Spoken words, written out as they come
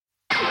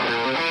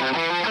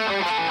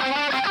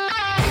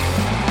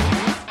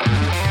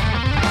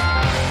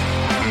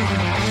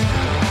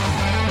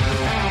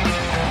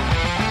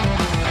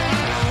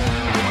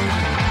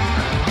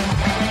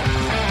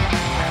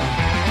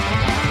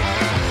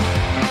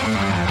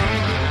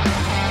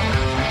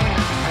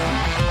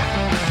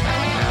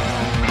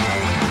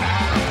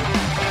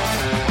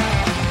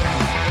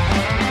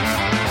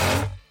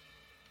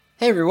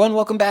Hey everyone,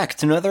 welcome back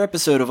to another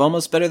episode of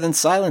Almost Better Than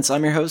Silence.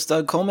 I'm your host,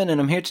 Doug Coleman,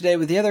 and I'm here today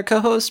with the other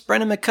co-host,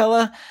 Brendan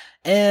McCullough,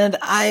 and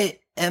I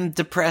am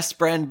depressed,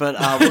 Bren, but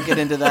we'll get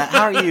into that.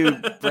 How are you,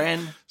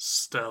 Bren?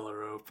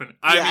 Stellar open.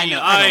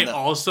 I know.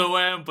 Also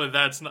am, but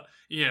that's not,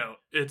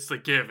 it's the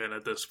given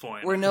at this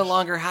point. We're no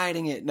longer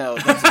hiding it. No,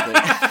 that's the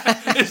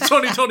thing. It's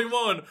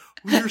 2021.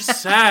 We're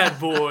sad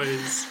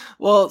boys.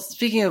 Well,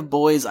 speaking of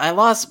boys, I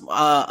lost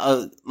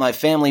my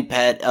family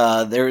pet.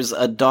 There's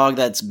a dog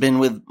that's been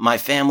with my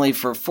family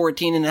for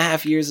 14 and a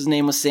half years. His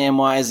name was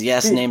Samwise.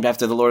 Yes, named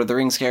after the Lord of the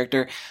Rings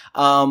character.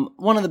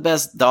 One of the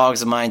best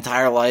dogs of my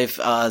entire life.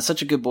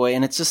 Such a good boy,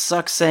 and it just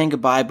sucks saying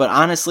goodbye. But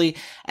honestly,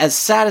 as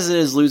sad as it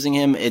is losing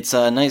him, it's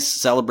nice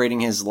celebrating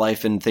his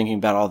life and thinking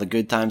about all the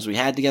good times we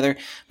had together.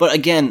 But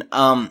again,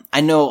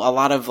 I know a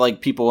lot of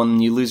people, when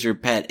you lose your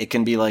pet, it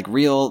can be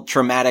real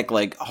traumatic,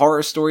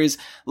 horror stories.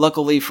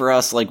 Luckily for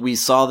us, we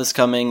saw this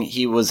coming.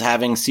 He was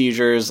having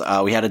seizures.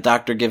 We had a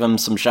doctor give him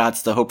some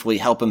shots to hopefully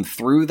help him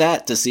through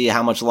that, to see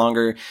how much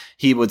longer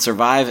he would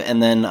survive.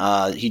 And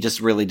then he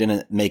just really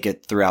didn't make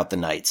it throughout the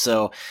night.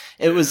 So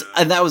and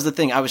that was the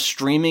thing. I was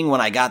streaming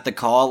when I got the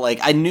call.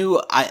 I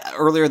knew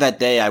earlier that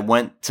day I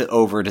went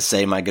over to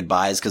say my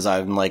goodbyes, because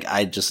I'm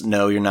I just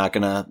know you're not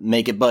gonna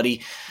make it,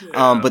 buddy.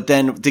 Yeah. But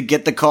then to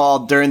get the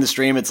call during the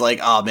stream, it's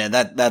oh man,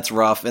 that's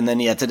rough. And then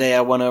today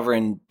I went over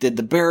and did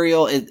the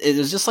burial. It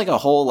was just a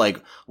whole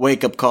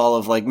wake up call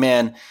of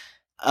man,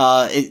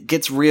 it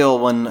gets real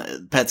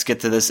when pets get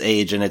to this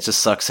age, and it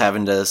just sucks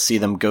having to see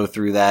them go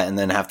through that and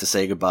then have to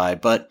say goodbye.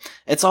 But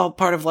it's all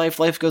part of life.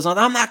 Life goes on.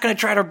 I'm not going to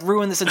try to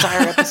ruin this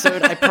entire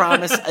episode. I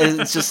promise.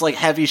 It's just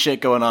heavy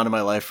shit going on in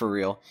my life for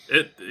real.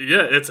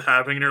 It's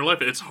happening in your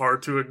life. It's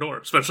hard to ignore,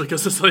 especially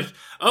because it's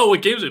oh,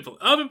 what games are you playing?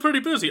 I've been pretty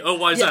busy. Oh,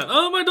 why is that?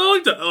 Oh, my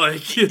dog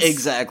died.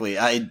 Exactly.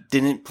 I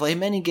didn't play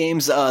many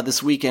games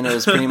this weekend. It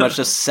was pretty much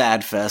just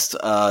sad fest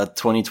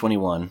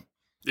 2021.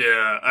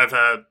 Yeah, I've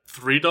had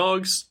 3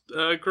 dogs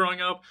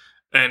growing up,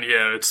 and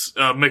it's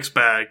a mixed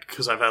bag,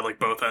 because I've had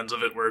both ends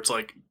of it, where it's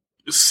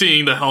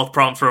seeing the health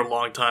problem for a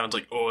long time, it's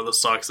oh, this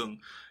sucks, and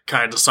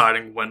kind of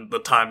deciding when the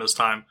time is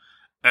time.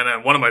 And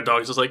then one of my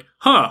dogs is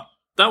that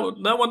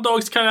one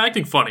dog's kind of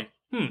acting funny.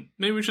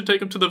 Maybe we should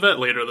take him to the vet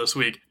later this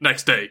week.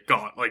 Next day,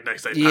 gone.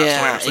 Next day, passed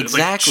yeah, away.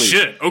 exactly. It's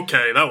shit,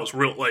 okay, that was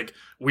real,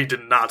 we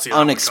did not see that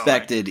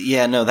unexpected.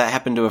 Yeah, no, that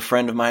happened to a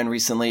friend of mine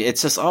recently.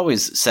 It's just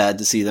always sad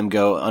to see them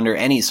go under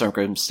any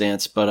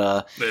circumstance.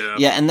 But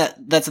yeah, and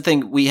that's the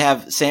thing. We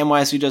have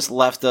Samwise, who just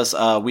left us.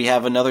 We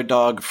have another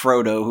dog,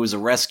 Frodo, who's a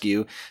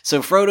rescue.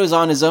 So Frodo's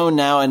on his own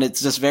now, and it's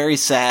just very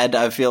sad.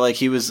 I feel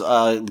he was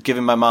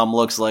giving my mom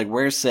looks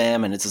where's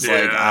Sam? And it's just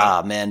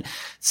man,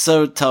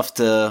 so tough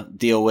to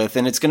deal with.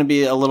 And it's going to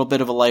be a little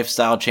bit of a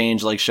lifestyle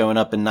change, showing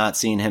up and not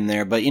seeing him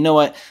there. But you know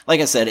what? Like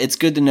I said, it's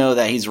good to know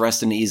that he's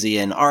resting easy,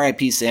 and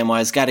R.I.P.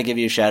 Samwise. Got to give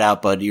you a shout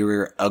out, bud. You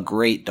were a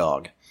great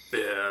dog.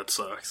 Yeah, it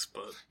sucks,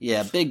 but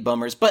yeah, big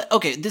bummers. But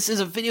okay, this is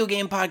a video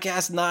game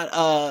podcast, not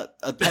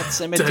a pet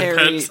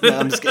cemetery. No,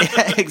 I'm just kidding.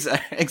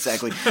 Yeah,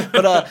 exactly.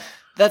 But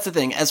that's the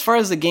thing. As far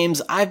as the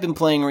games I've been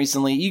playing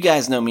recently, you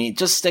guys know me,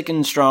 just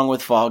sticking strong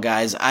with Fall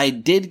Guys. I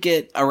did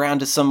get around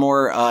to some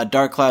more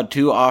Dark Cloud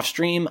 2 off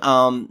stream.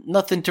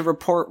 Nothing to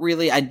report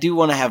really. I do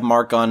want to have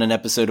Mark on an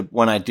episode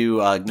when I do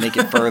make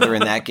it further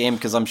in that game,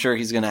 because I'm sure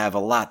he's going to have a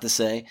lot to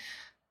say.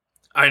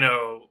 I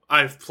know.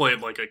 I've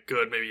played a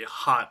good, maybe a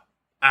hot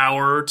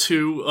hour or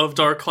 2 of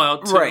Dark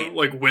Cloud 2, right,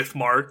 with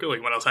Mark,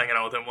 when I was hanging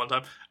out with him one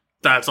time.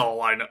 That's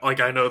all I know.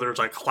 I know there's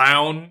a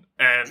clown,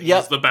 and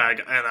he's the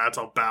bag, and that's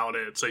about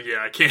it. So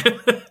yeah, I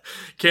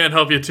can't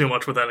help you too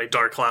much with any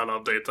Dark Cloud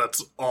updates.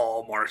 That's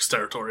all Mark's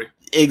territory.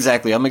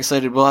 Exactly. I'm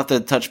excited. We'll have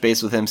to touch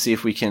base with him, see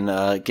if we can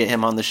get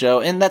him on the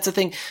show. And that's the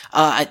thing.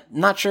 I'm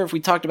not sure if we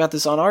talked about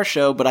this on our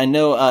show, but I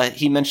know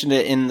he mentioned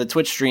it in the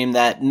Twitch stream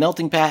that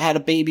Melting Pat had a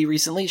baby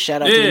recently.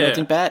 Shout out to the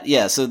Melting Pat.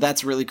 Yeah, so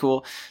that's really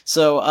cool.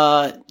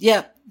 So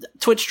yeah,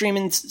 Twitch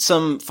streaming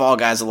some Fall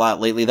Guys a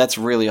lot lately. That's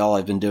really all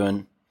I've been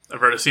doing.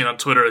 I've already seen on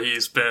Twitter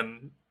he's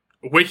been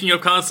waking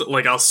up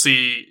constantly. I'll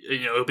see,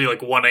 it'll be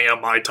 1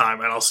 a.m. my time,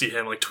 and I'll see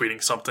him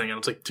tweeting something,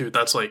 and it's dude,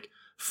 that's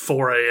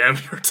 4 a.m.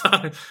 your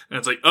time. And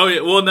it's oh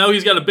yeah, well, now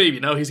he's got a baby.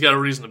 Now he's got a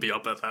reason to be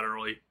up at that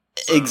early.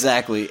 So.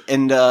 Exactly.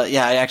 And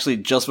yeah, I actually,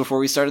 just before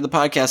we started the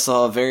podcast,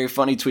 saw a very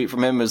funny tweet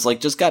from him. It was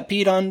just got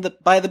peed on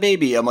by the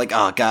baby. I'm oh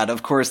god,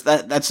 of course,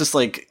 that's just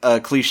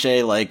a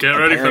cliche, get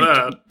ready for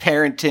that.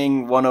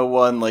 Parenting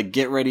 101,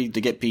 get ready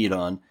to get peed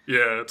on.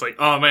 Yeah, it's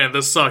oh man,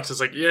 this sucks.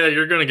 It's yeah,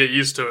 you're gonna get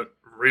used to it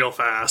real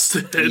fast.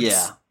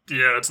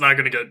 Yeah, it's not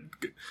gonna get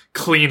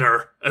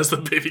cleaner as the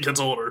baby gets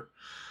older.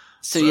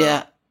 So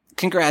yeah,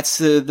 congrats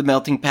to the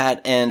Melting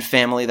Pat and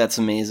family. That's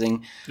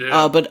amazing.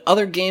 Yeah. But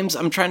other games,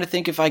 I'm trying to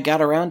think if I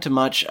got around to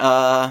much.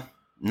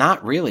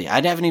 Not really. I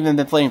haven't even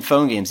been playing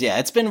phone games. Yeah,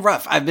 it's been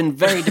rough. I've been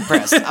very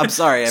depressed. I'm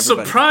sorry,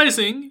 everybody.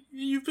 Surprising,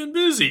 you've been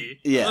busy.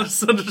 Yeah.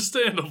 That's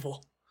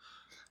understandable.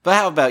 But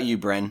how about you,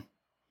 Bren?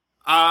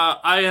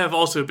 I have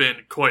also been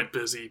quite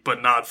busy,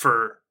 but not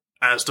for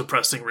as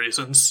depressing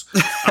reasons.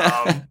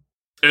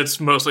 It's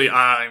mostly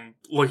I'm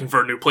looking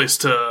for a new place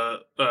to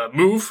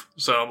move,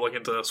 so I'm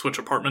looking to switch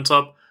apartments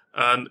up.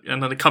 in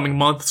the coming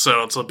month,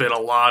 so it's been a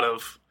lot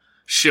of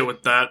shit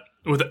with that.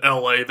 With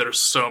LA, there's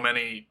so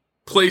many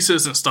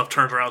places and stuff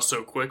turns around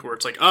so quick where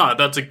it's like,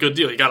 that's a good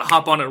deal. You gotta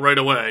hop on it right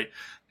away.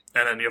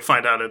 And then you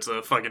find out it's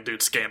a fucking dude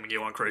scamming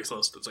you on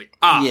Craigslist. It's like,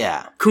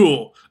 yeah,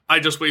 cool. I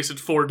just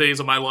wasted 4 days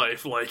of my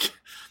life. Like,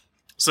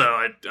 so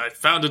I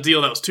found a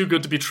deal that was too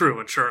good to be true,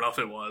 and sure enough,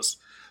 it was.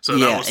 So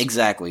yeah, that was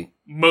exactly.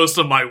 Most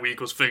of my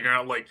week was figuring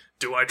out, like,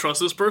 do I trust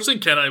this person?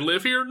 Can I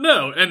live here?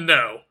 No, and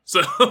no.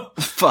 So,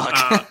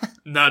 fuck.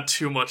 Not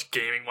too much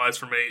gaming-wise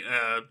for me.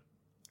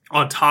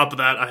 On top of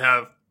that, I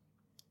have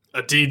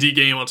a D&D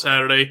game on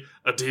Saturday,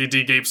 a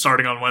D&D game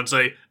starting on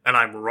Wednesday, and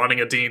I'm running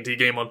a D&D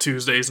game on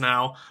Tuesdays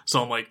now.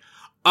 So I'm like,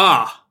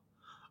 I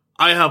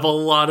have a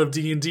lot of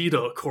D&D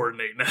to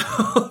coordinate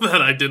now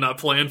that I did not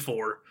plan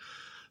for.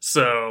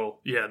 So,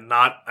 yeah,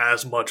 not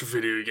as much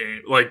video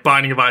game. Like,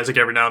 Binding of Isaac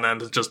every now and then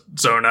to just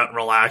zone out and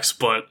relax,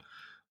 but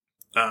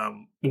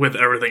with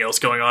everything else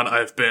going on,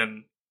 I've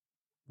been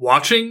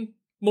watching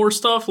more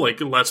stuff, like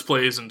Let's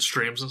Plays and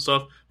streams and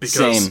stuff,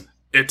 because Same.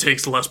 It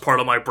takes less part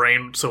of my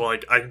brain, so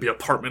like I can be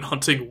apartment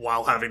hunting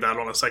while having that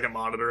on a second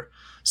monitor.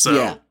 So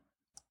yeah.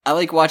 I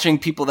like watching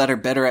people that are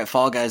better at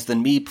Fall Guys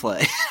than me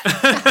play.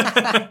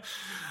 I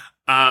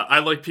like I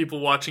like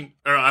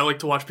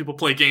to watch people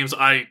play games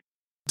I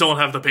don't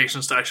have the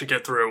patience to actually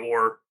get through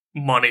or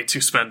money to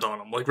spend on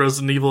them, like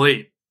Resident Evil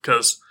 8,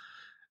 because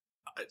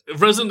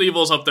Resident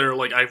Evil is up there.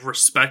 Like, I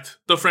respect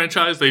the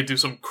franchise. They do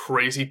some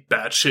crazy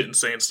batshit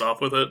insane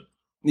stuff with it.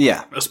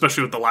 Yeah.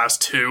 Especially with the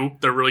last two,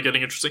 they're really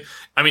getting interesting.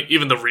 I mean,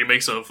 even the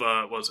remakes of,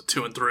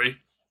 2 and 3?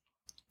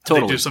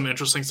 Totally. They do some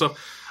interesting stuff.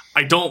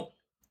 I don't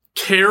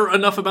care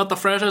enough about the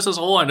franchise as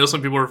a whole. I know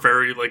some people are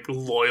very, like,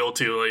 loyal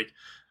to, like,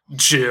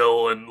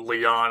 Jill and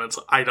Leon.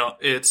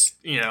 It's,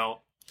 you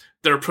know,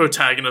 they're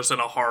protagonists in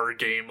a horror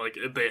game. Like,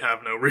 they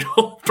have no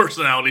real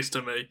personalities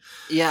to me.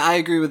 Yeah, I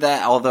agree with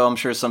that, although I'm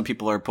sure some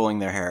people are pulling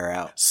their hair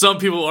out. Some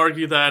people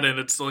argue that, and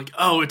it's like,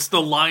 it's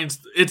the lines,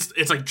 it's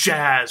like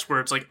jazz, where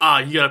it's like,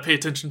 you gotta pay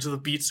attention to the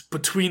beats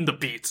between the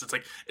beats. It's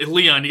like, in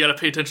Leon, you gotta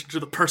pay attention to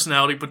the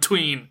personality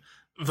between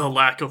the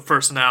lack of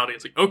personality.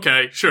 It's like,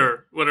 okay,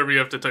 sure, whatever you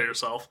have to tell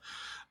yourself,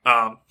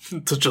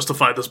 to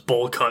justify this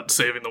bowl cut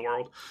saving the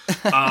world.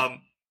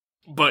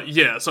 But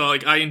yeah, so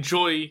like, I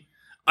enjoy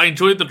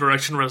the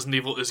direction Resident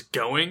Evil is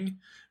going,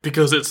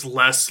 because it's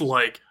less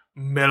like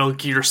Metal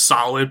Gear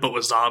Solid, but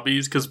with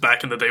zombies, because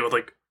back in the day with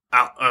like,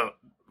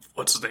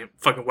 what's his name?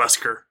 Fucking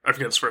Wesker. I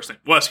forget his first name.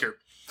 Wesker.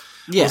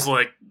 Yeah. Was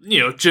like, you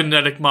know,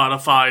 genetic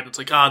modified. It's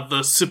like,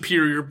 the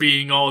superior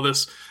being, all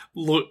this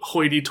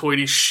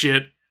hoity-toity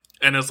shit.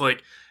 And it's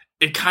like,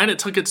 it kind of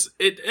took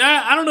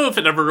I don't know if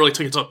it ever really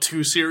took itself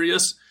too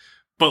serious,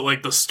 but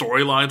like the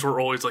storylines were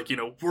always like, you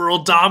know,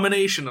 world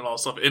domination and all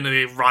stuff, and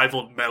they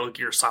rivaled Metal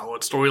Gear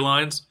Solid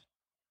storylines.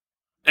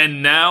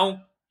 And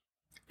now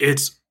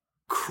it's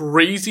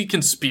crazy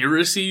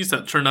conspiracies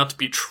that turn out to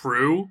be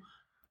true,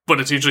 but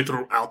it's usually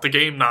throughout the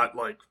game, not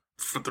like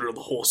through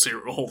the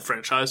whole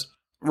franchise.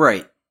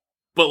 Right.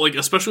 But like,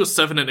 especially with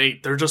 7 and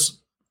 8, they're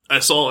just, I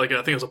saw like, I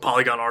think it was a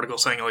Polygon article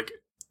saying like,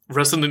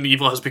 Resident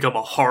Evil has become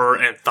a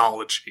horror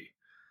anthology,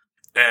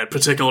 and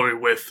particularly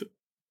with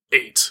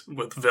 8,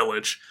 with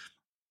Village.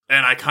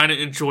 And I kind of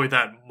enjoy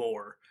that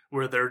more,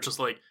 where they're just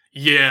like,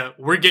 yeah,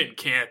 we're getting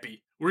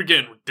campy, we're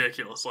getting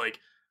ridiculous, like,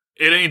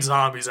 it ain't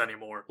zombies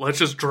anymore. Let's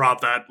just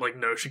drop that, like,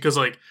 notion, because,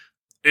 like,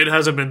 it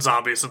hasn't been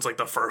zombies since, like,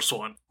 the first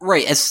one.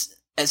 Right,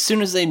 as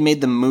soon as they made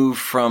the move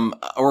from,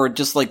 or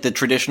just like the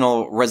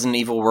traditional Resident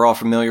Evil we're all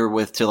familiar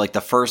with, to like the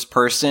first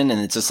person,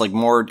 and it's just like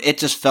more, it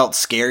just felt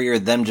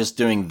scarier them just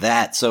doing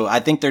that. So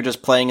I think they're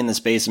just playing in the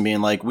space and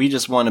being like, we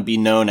just want to be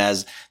known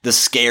as the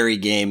scary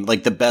game,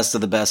 like the best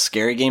of the best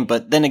scary game.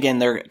 But then again,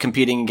 they're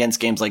competing against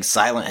games like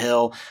Silent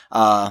Hill.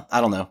 I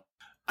don't know.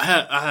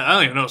 I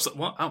don't even know.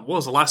 What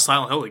was the last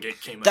Silent Hill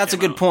that came out? That's a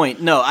good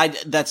point. No,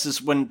 that's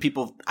just when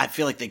people, I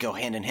feel like they go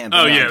hand in hand.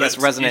 But I guess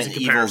Resident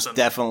Evil is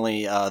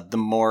definitely the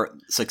more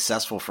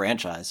successful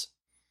franchise.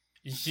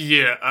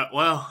 Yeah,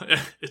 well,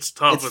 it's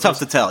tough. It's tough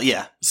to tell,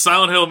 yeah.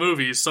 Silent Hill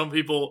movies, some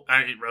people,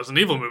 Resident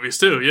Evil movies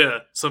too, yeah.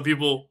 Some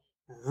people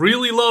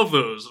really love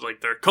those.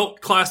 Like, they're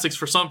cult classics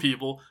for some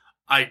people.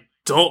 I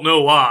don't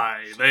know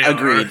why. They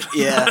Agreed,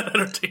 yeah.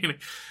 Entertaining.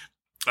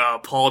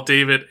 Paul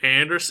David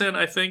Anderson,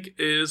 I think,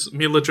 is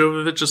Mila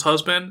Jovovich's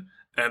husband,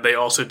 and they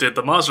also did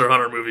the Monster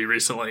Hunter movie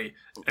recently.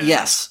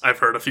 Yes. I've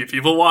heard a few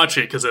people watch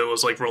it because it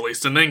was like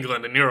released in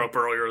England and Europe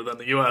earlier than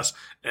the US,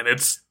 and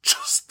it's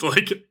just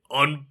like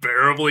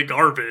unbearably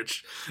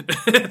garbage.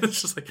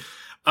 It's just like,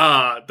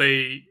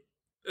 they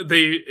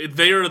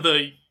are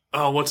the,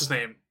 what's his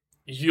name?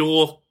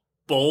 Yul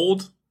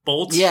Bolts?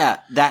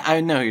 Yeah, that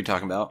I know who you're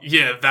talking about.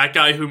 Yeah, that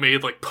guy who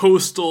made like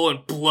Postal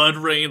and Blood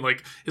Rain.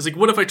 Like, it's like,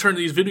 what if I turn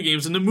these video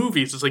games into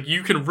movies? It's like,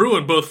 you can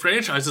ruin both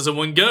franchises in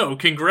one go.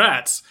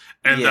 Congrats.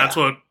 And that's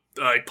what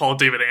Paul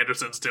David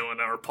Anderson's doing,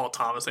 or Paul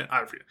Thomas.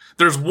 I forget.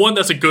 There's one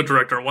that's a good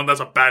director and one that's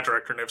a bad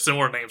director, and they have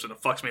similar names, and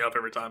it fucks me up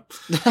every time.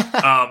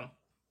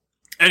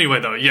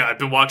 Anyway, though, yeah, I've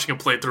been watching a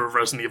playthrough of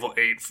Resident Evil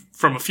 8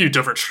 from a few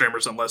different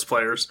streamers and Let's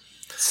Players.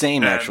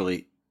 Same,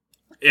 actually.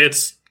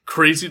 It's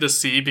crazy to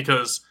see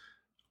because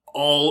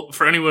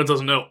for anyone that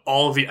doesn't know,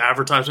 all of the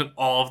advertisement,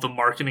 all of the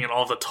marketing, and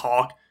all of the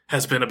talk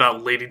has been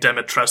about Lady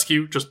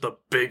Dimitrescu, just the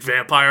big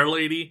vampire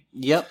lady.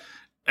 Yep.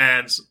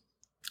 And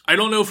I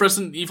don't know if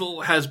Resident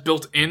Evil has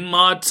built-in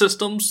mod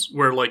systems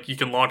where, like, you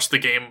can launch the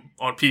game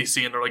on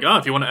PC and they're like, oh,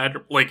 if you want to add,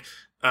 like,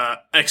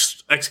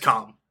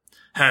 XCOM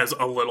has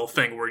a little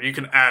thing where you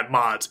can add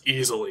mods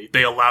easily.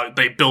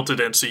 They built it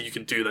in so you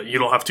can do that. You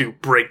don't have to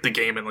break the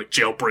game and, like,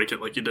 jailbreak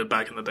it like you did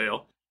back in the day.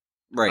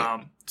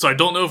 Right. So I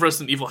don't know if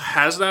Resident Evil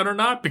has that or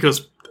not,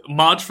 because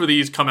mods for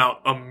these come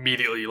out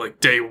immediately, like,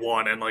 day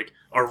one, and, like,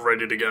 are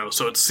ready to go.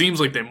 So it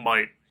seems like they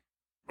might.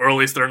 Or at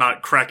least they're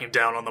not cracking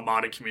down on the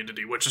modding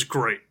community, which is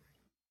great.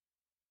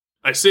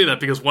 I say that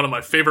because one of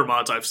my favorite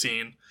mods I've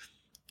seen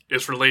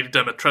is for Lady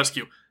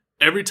Dimitrescu.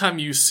 Every time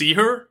you see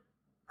her,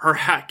 her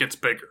hat gets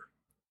bigger.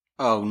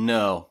 Oh,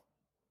 no.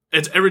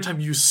 It's every time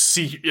you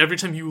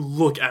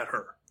look at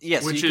her.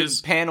 Yes, which you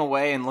is, can pan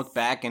away and look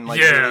back and,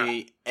 like, yeah,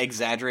 really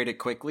exaggerate it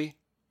quickly.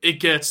 It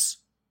gets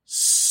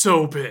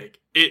so big.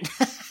 It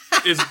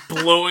is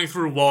blowing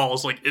through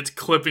walls, like, it's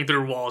clipping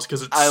through walls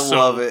because it's so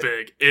love it.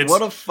 big. It's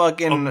what a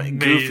fucking amazing.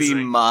 Goofy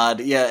mod.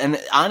 Yeah, and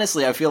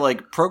honestly, I feel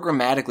like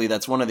programmatically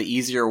that's one of the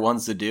easier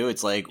ones to do.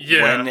 It's like,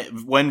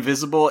 when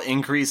visible,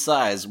 increase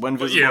size. When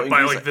visible,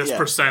 by, like, this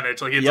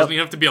percentage. Like, it doesn't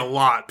even have to be a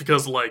lot,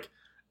 because, like,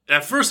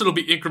 at first it'll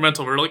be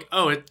incremental. We're like,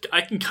 oh,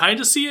 I can kind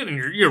of see it, and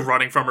you're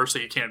running from her, so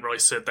you can't really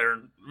sit there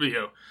and,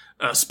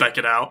 spec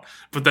it out.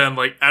 But then,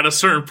 like, at a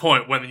certain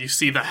point, when you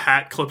see the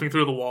hat clipping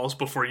through the walls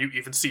before you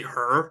even see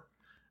her,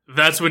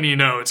 that's when you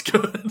know it's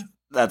good.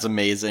 That's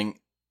amazing.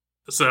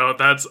 So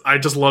I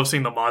just love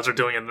seeing the mods are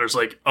doing it. And there's,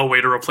 like, a way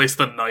to replace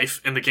the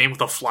knife in the game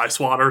with a fly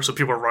swatter, so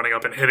people are running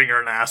up and hitting her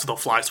in the ass with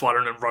a fly swatter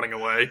and then running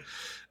away.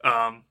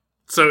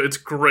 So it's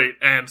great,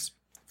 and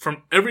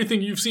from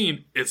everything you've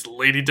seen, it's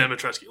Lady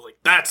Dimitrescu. Like,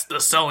 that's the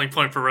selling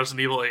point for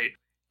Resident Evil 8.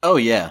 Oh,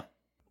 yeah.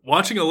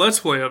 Watching a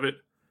Let's Play of it,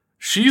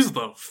 she's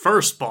the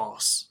first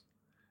boss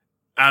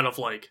out of,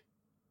 like,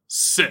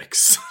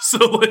 6. So,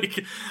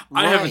 like,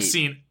 right. I haven't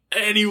seen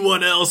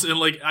anyone else, and,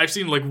 like, I've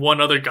seen, like, one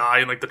other guy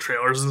in, like, the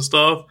trailers and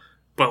stuff,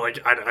 but, like,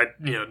 I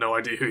no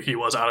idea who he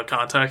was out of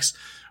context.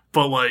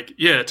 But, like,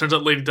 yeah, it turns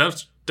out Lady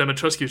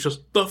Dimitrescu is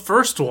just the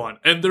first one,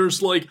 and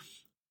there's, like,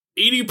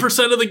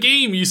 80% of the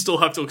game you still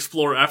have to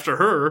explore after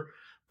her,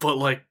 but,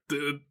 like,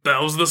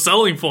 that was the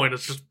selling point.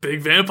 It's just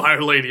big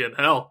vampire lady, and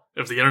hell,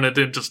 if the internet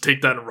didn't just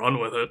take that and run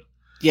with it.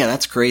 Yeah,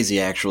 that's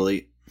crazy,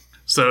 actually.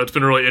 So it's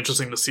been really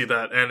interesting to see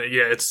that, and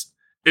yeah,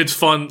 it's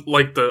fun,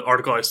 like the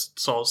article I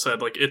saw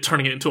said, like, it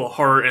turning it into a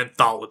horror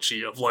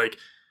anthology of, like,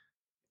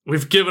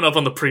 we've given up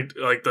on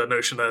the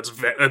notion that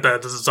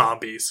it's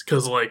zombies,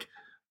 because, like,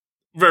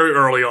 very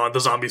early on, the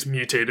zombies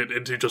mutated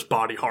into just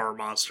body horror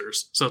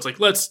monsters. So it's like,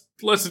 let's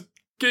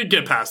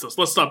get past this.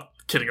 Let's stop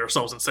kidding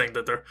ourselves and saying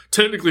that they're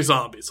technically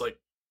zombies. Like,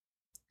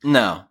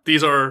 no.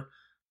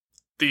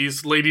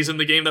 These ladies in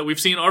the game that we've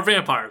seen are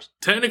vampires.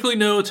 Technically,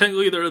 no.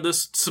 Technically, they're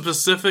this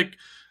specific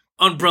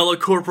Umbrella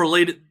Corp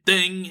related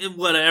thing,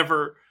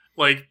 whatever.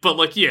 Like, but,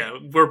 like, yeah,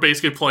 we're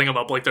basically playing them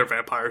up like they're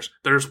vampires.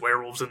 There's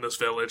werewolves in this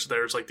village.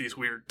 There's, like, these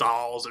weird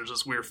dolls. There's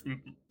this weird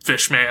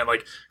fish man,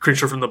 like,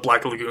 creature from the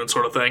Black Lagoon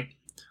sort of thing,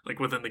 like,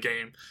 within the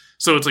game.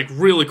 So it's, like,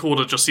 really cool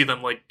to just see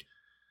them, like,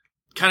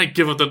 kind of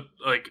give it the,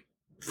 like,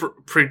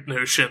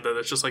 pre-notion that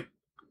it's just, like,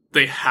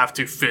 they have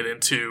to fit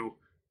into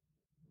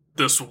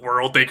this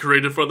world they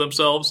created for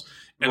themselves.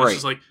 And It's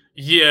just like,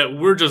 yeah,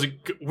 we're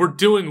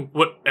doing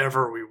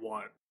whatever we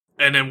want.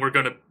 And then we're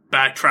going to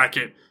backtrack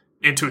it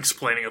into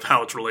explaining of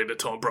how it's related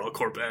to Umbrella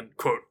Corp and,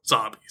 quote,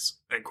 zombies,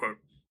 end quote.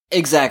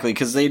 Exactly,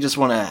 because they just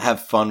want to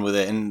have fun with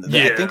it. And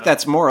I think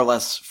that's more or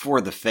less for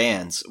the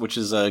fans, which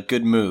is a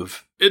good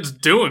move. It's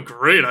doing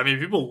great. I mean,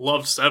 people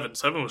loved 7.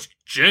 7 was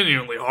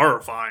genuinely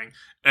horrifying.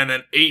 And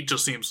then 8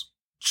 just seems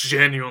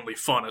genuinely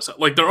fun.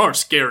 Like, there are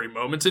scary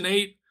moments in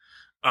 8,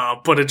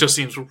 but it just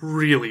seems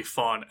really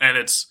fun. And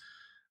it's,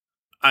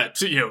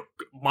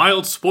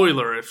 mild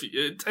spoiler.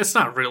 It's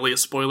not really a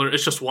spoiler.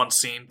 It's just one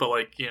scene. But,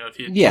 like, if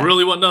you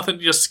really want nothing,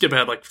 you just skip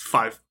ahead like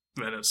 5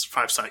 minutes,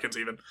 5 seconds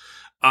even.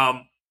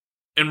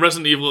 In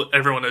Resident Evil,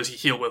 everyone knows you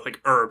heal with,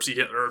 like, herbs. You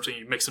get herbs and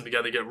you mix them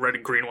together. You get red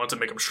and green ones and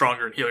make them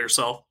stronger and heal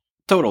yourself.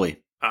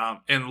 Totally.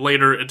 In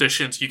later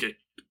editions, you get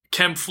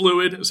chem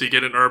fluid. So you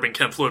get an herb and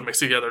chem fluid mixed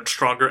together and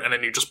stronger. And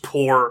then you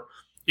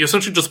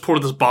essentially just pour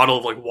this bottle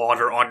of, like,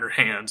 water on your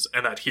hands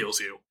and that heals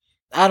you.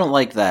 I don't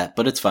like that,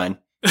 but it's fine.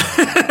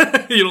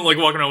 You don't like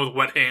walking around with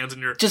wet hands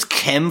and you're just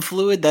chem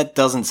fluid? That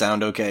doesn't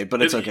sound okay,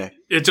 but it's okay.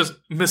 It's just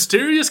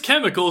mysterious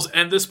chemicals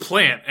and this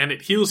plant, and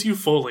it heals you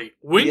fully.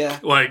 Wink, yeah.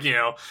 Like,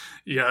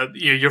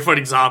 you're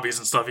fighting zombies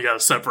and stuff. You got to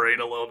separate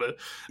a little bit.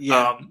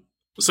 Yeah.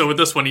 So with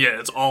this one,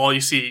 it's all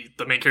you see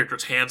the main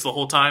character's hands the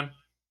whole time.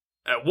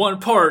 At one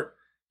part,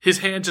 his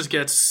hand just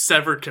gets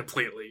severed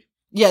completely.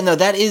 Yeah, no,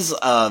 that is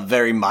a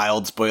very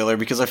mild spoiler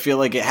because I feel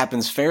like it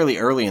happens fairly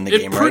early in the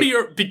game,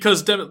 right?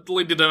 Because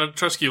Lady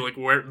Dimitrescu, like,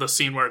 where the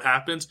scene where it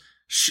happens,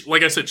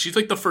 like I said, she's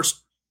like the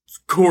first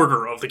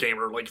quarter of the game,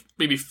 or like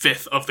maybe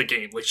fifth of the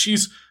game. Like,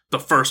 she's the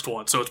first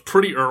one, so it's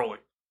pretty early.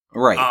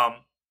 Right.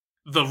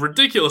 the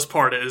ridiculous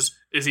part is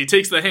he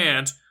takes the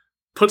hand,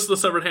 puts the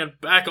severed hand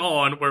back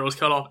on where it was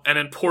cut off, and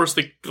then pours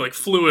the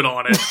fluid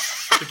on it,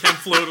 the chem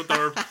fluid with the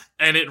herb,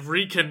 and it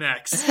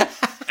reconnects.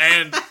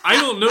 And I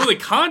don't know the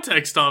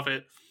context of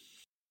it.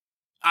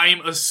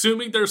 I'm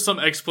assuming there's some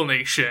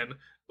explanation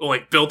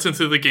built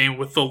into the game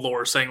with the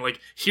lore saying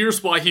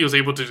here's why he was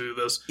able to do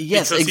this.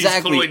 Yes, because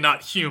exactly. He's totally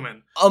not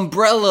human.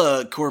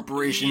 Umbrella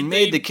Corporation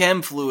made the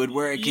chem fluid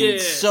where it can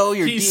sew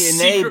your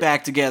DNA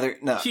back together.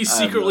 No, he's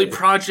secretly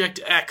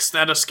Project X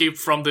that escaped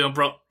from the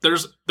Umbrella.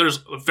 There's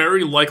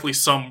very likely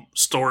some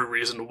story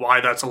reason why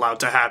that's allowed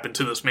to happen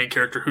to this main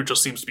character who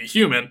just seems to be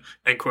human,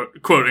 and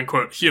quote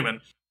unquote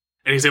human,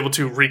 and he's able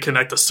to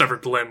reconnect a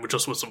severed limb with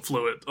some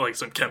fluid,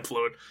 some chem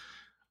fluid.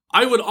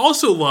 I would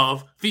also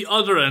love the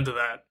other end of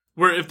that,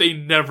 where if they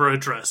never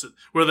address it,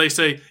 where they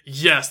say,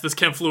 yes, this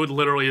chem fluid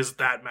literally is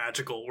that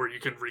magical, where you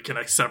can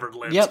reconnect severed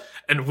limbs,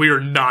 and we're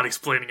not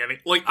explaining any.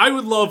 I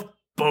would love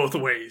both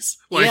ways.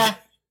 Yeah.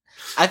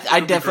 I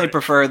definitely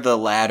prefer the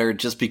latter,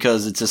 just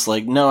because it's just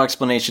no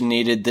explanation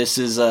needed. This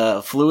is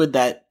a fluid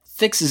that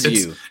fixes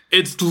you.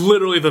 It's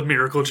literally the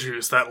miracle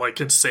juice that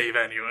can save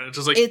anyone. It's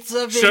just it's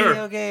a video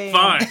sure, game.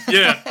 Fine,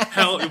 yeah,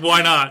 hell,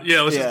 why not?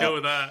 Yeah, let's just go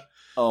with that.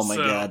 Oh my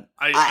god.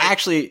 I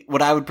actually,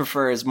 what I would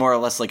prefer is more or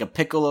less a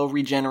Piccolo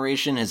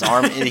regeneration. His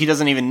arm, he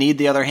doesn't even need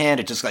the other hand.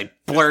 It just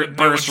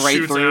bursts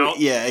right through. Out.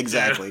 Yeah,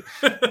 exactly.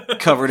 Yeah.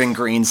 Covered in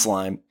green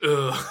slime.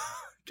 Ugh.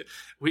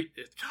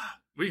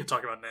 We can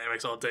talk about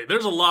Namex all day.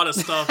 There's a lot of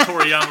stuff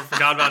Toriyama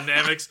forgot about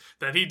Namex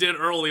that he did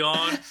early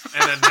on and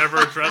then never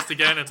addressed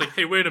again. It's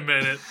hey, wait a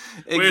minute.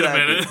 Wait a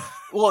minute.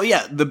 Well,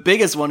 yeah, the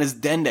biggest one is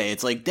Dende.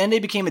 It's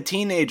Dende became a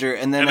teenager,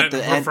 and then at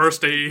the end...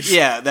 first age.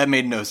 Yeah, that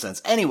made no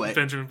sense. Anyway.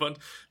 Benjamin Button.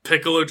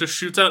 Piccolo just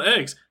shoots out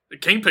eggs.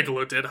 King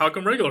Piccolo did. How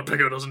come regular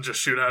Piccolo doesn't just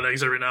shoot out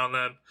eggs every now and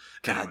then?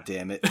 God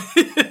damn it.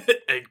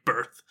 Egg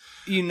birth.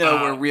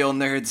 We're real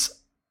nerds.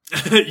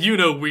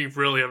 We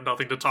really have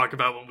nothing to talk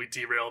about when we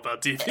derail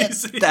about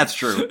DBZ. That's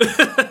true.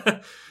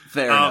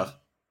 Fair enough.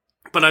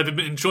 But I've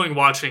been enjoying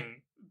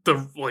watching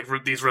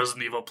these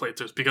Resident Evil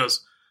playthroughs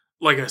because,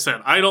 like I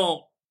said, I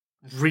don't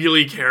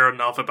really care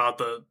enough about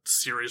the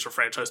series or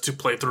franchise to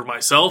play through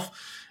myself,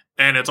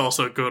 and it's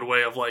also a good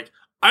way of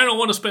I don't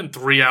want to spend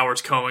 3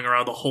 hours combing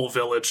around the whole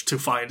village to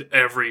find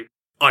every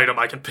item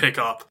I can pick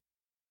up.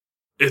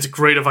 It's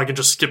great if I can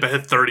just skip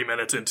ahead 30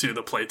 minutes into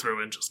the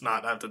playthrough and just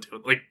not have to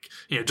do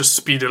it. Just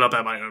speed it up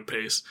at my own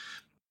pace.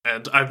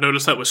 And I've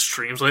noticed that with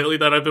streams lately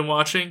that I've been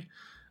watching.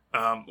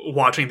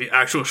 Watching the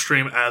actual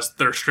stream as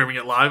they're streaming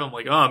it live, I'm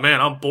oh man,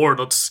 I'm bored.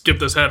 Let's skip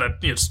this ahead. I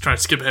just try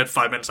to skip ahead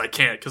 5 minutes. I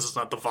can't because it's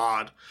not the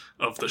VOD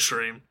of the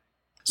stream.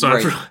 So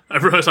right.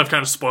 I've realized I've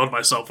kind of spoiled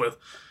myself with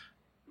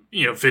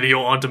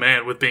video on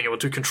demand with being able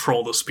to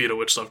control the speed at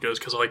which stuff goes.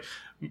 Because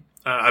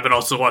I've been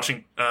also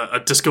watching a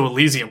Disco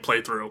Elysium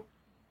playthrough.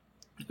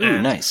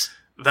 Ooh, nice.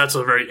 That's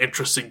a very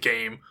interesting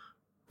game,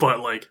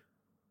 but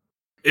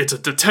it's a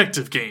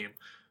detective game.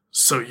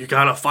 So you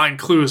gotta find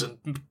clues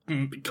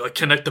and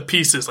connect the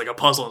pieces like a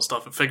puzzle and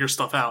stuff and figure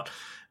stuff out.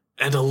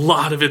 And a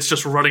lot of it's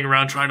just running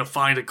around trying to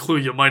find a clue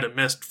you might have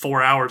missed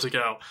 4 hours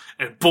ago.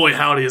 And boy,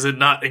 howdy, is it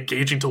not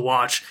engaging to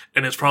watch.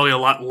 And it's probably a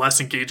lot less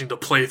engaging to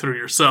play through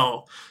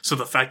yourself. So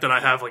the fact that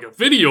I have a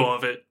video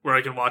of it where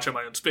I can watch at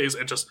my own space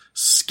and just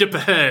skip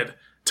ahead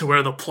to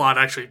where the plot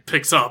actually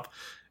picks up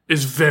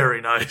is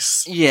very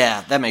nice.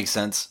 Yeah, that makes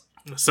sense.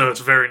 So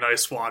it's very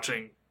nice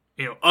watching,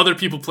 other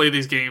people play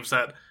these games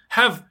that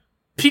have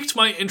piqued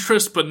my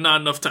interest, but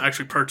not enough to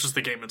actually purchase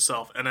the game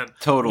itself. And then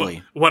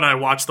totally, when I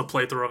watched the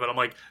playthrough of it,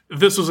 I'm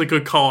this was a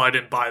good call. I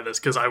didn't buy this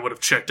because I would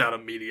have checked out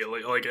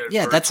immediately.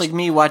 Yeah, that's like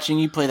me watching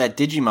you play that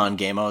Digimon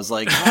game. I was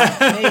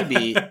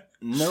maybe.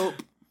 Nope.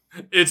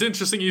 It's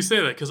interesting you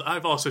say that because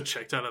I've also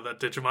checked out of that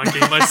Digimon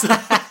game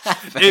myself.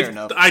 Fair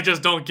enough. I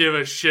just don't give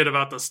a shit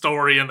about the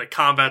story and the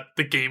combat.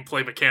 The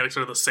gameplay mechanics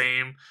are the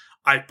same.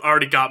 I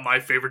already got my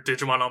favorite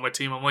Digimon on my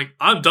team. I'm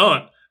I'm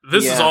done.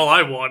 This is all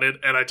I wanted,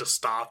 and I just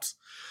stopped.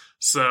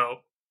 So,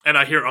 and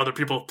I hear other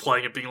people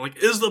playing it being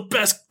 "Is the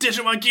best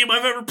Digimon game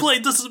I've ever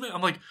played. This is me."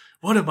 I'm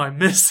what am I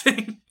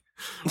missing?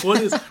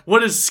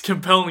 What is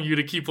compelling you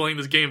to keep playing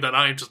this game that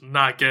I am just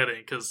not getting?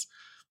 Because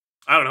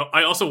I don't know.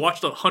 I also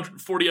watched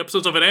 140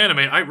 episodes of an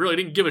anime I really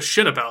didn't give a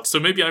shit about. So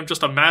maybe I'm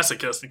just a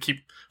masochist and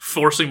keep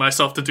forcing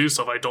myself to do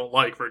stuff I don't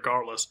like,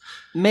 regardless.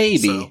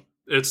 Maybe.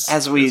 So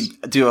as we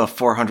do a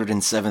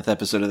 407th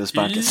episode of this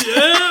podcast.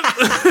 Yeah.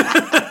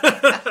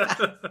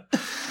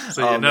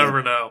 So you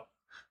never know.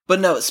 But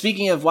no,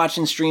 speaking of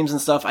watching streams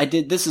and stuff,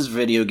 this is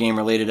video game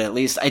related at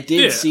least. I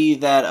did see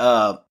that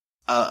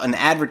an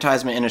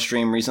advertisement in a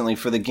stream recently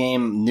for the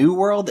game New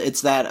World.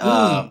 It's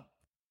that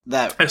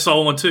that I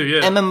saw one too,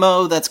 yeah.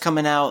 MMO that's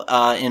coming out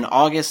in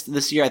August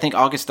this year. I think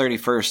August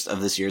 31st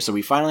of this year. So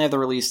we finally have the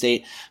release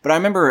date. But I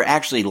remember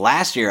actually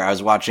last year I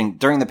was watching,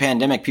 during the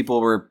pandemic, people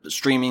were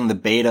streaming the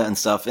beta and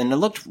stuff, and it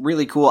looked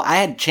really cool. I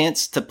had a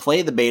chance to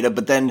play the beta,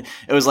 but then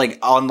it was like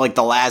on like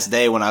the last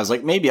day when I was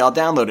like, maybe I'll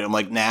download it. I'm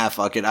like, nah,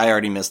 fuck it. I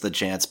already missed the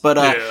chance.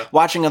 But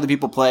watching other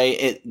people play,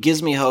 it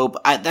gives me hope.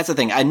 That's the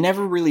thing. I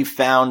never really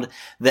found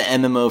the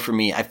MMO for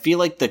me. I feel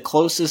like the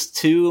closest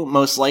to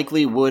most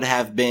likely would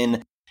have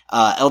been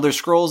Elder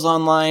Scrolls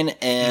Online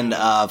and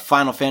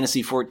Final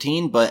Fantasy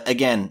 14, but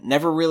again,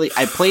 never really.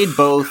 I played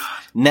both,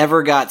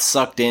 never got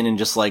sucked in and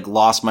just like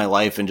lost my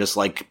life and just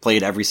like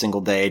played every single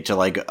day to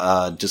like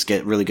just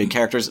get really good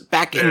characters.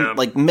 Back in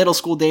like middle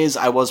school days,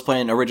 I was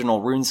playing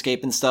original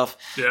RuneScape and stuff,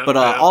 but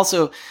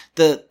also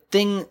the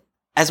thing.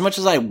 As much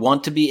as I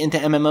want to be into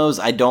MMOs,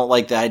 I don't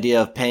like the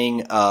idea of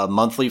paying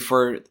monthly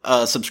for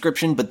a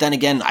subscription. But then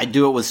again, I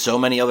do it with so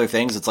many other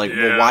things. It's like,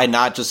 well, why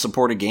not just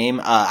support a game?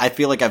 I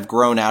feel like I've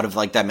grown out of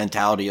like that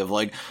mentality of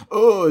like,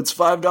 oh, it's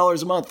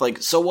 $5 a month.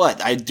 Like, so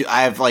what? I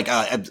have like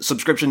a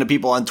subscription to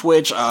people on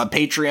Twitch,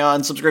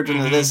 Patreon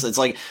subscription to this. It's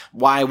like,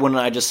 why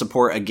wouldn't I just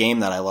support a game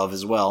that I love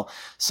as well?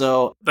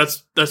 So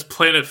that's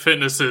Planet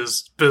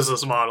Fitness's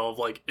business model of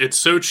like, it's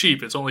so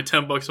cheap. It's only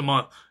 $10 a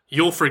month.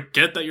 You'll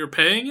forget that you're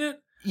paying it.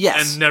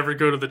 Yes. And never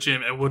go to the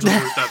gym and we'll just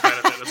lose that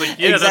benefit. It's like,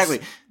 yeah, exactly.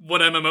 That's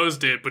what MMOs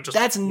did, but just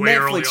that's way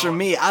Netflix for on.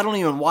 me. I don't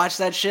even watch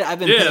that shit. I've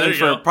been paying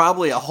for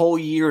probably a whole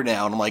year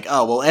now, and I'm like,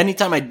 oh, well,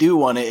 anytime I do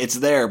want it, it's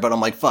there, but I'm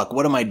like, fuck,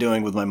 what am I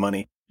doing with my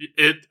money?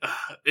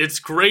 It's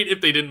great if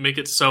they didn't make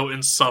it so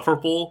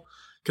insufferable,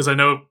 because I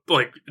know,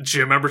 like,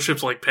 gym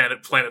memberships like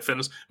Planet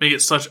Fitness make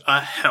it such a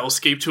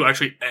hellscape to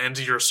actually end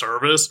your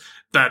service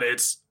that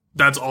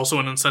that's also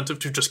an incentive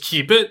to just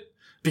keep it,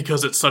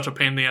 because it's such a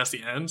pain in the ass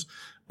to end.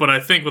 But I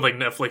think with like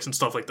Netflix and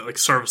stuff like that, like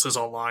services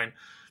online,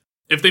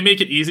 if they make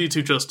it easy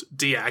to just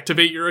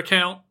deactivate your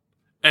account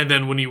and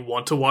then when you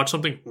want to watch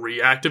something,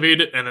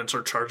 reactivate it and then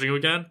start charging you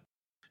again,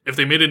 if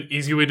they made an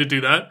easy way to do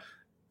that,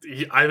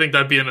 I think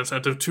that'd be an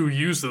incentive to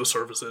use those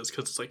services,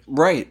 because it's like,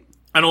 right,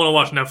 I don't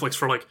want to watch Netflix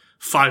for like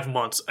 5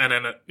 months and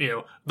then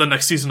the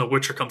next season of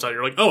Witcher comes out,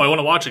 you're like, oh, I want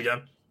to watch it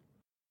again.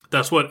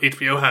 That's what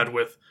HBO had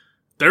with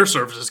their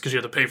services, because you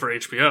had to pay for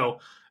HBO,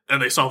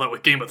 and they saw that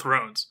with Game of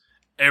Thrones.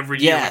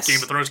 Every year when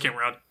Game of Thrones came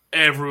around,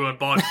 everyone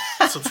bought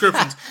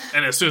subscriptions,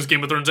 and as soon as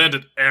Game of Thrones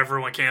ended,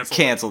 everyone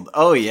canceled.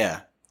 Oh, yeah.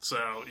 So,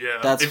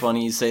 yeah. That's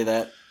funny you say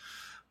that.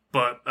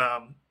 But,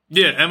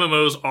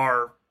 MMOs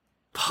are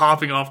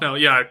popping off now.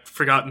 Yeah, I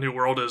forgot New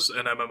World is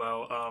an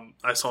MMO.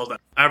 I saw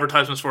that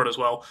advertisements for it as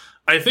well.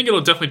 I think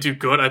it'll definitely do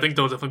good. I think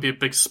there'll definitely be a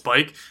big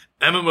spike.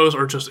 MMOs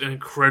are just an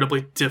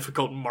incredibly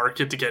difficult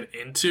market to get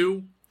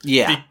into.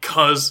 Yeah.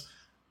 Because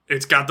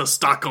it's got the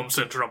Stockholm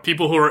Syndrome.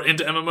 People who are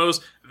into MMOs,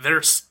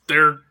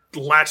 they're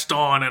latched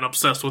on and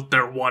obsessed with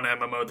their one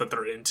MMO that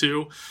they're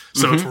into.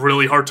 So it's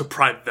really hard to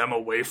pry them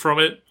away from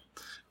it.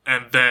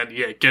 And then,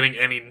 getting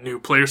any new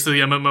players to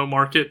the MMO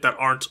market that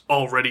aren't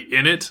already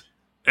in it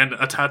and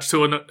attached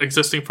to an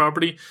existing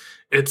property,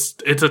 it's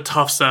a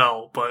tough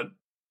sell. But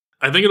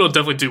I think it'll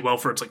definitely do well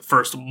for its like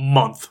first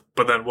month.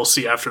 But then we'll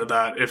see after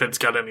that if it's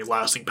got any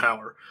lasting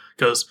power.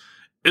 Because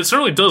it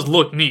certainly does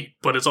look neat,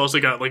 but it's also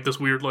got like this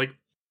weird like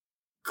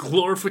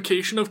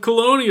glorification of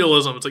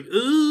colonialism. It's like,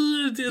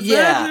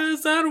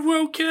 is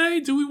that okay?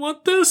 Do we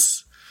want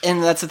this?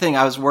 And that's the thing.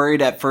 I was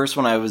worried at first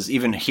when I was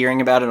even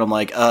hearing about it. I'm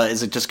like,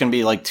 is it just going to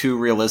be like too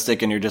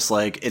realistic? And you're just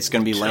like, it's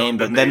going to be lame.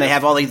 But then they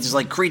have all these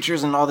like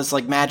creatures and all this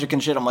like magic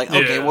and shit. I'm like,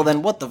 okay, well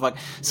then what the fuck?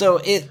 So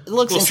it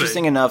looks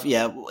interesting enough.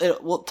 Yeah.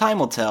 Time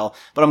will tell.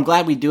 But I'm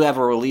glad we do have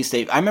a release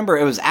date. I remember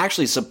it was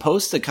actually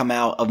supposed to come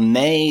out of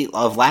May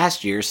of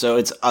last year. So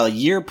it's a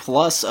year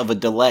plus of a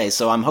delay.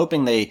 So I'm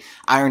hoping they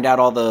ironed out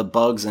all the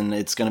bugs and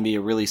it's going to be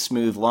a really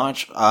smooth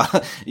launch.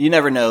 You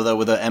never know though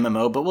with an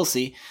MMO, but we'll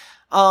see.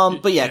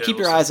 But keep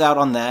your eyes out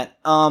on that.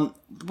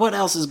 What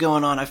else is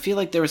going on? I feel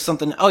like there was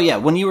something. Oh yeah,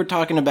 when you were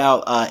talking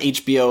about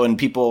HBO and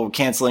people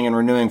canceling and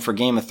renewing for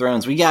Game of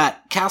Thrones, we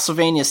got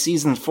Castlevania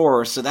Season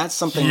 4, so that's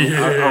something,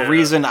 a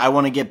reason I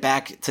want to get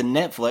back to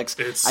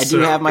Netflix. I do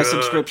have my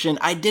subscription.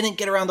 I didn't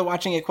get around to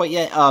watching it quite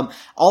yet.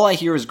 All I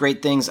hear is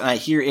great things, and I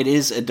hear it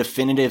is a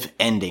definitive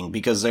ending,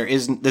 because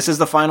this is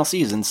the final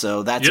season,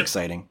 so that's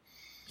exciting.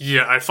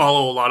 Yeah, I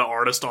follow a lot of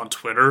artists on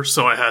Twitter,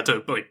 so I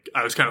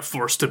was kind of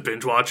forced to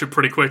binge watch it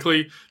pretty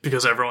quickly,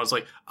 because everyone's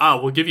like,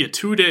 we'll give you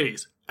 2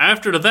 days.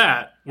 After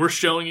that, we're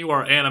showing you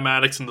our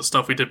animatics and the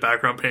stuff we did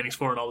background paintings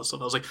for and all this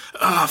stuff. I was like,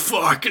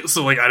 fuck.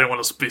 So, I didn't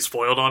want to be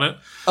spoiled on it.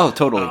 Oh,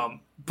 totally.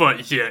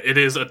 But, yeah, it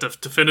is a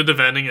definitive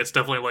ending. It's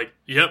definitely like,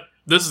 yep,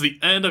 this is the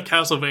end of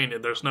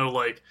Castlevania. There's no,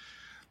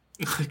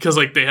 because,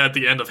 they had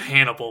the end of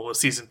Hannibal with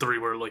Season 3,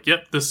 where,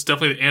 yep, this is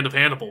definitely the end of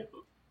Hannibal.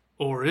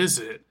 Or is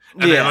it?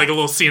 And then a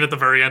little scene at the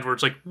very end where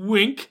it's like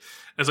wink.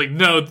 And it's like,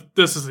 no,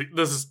 this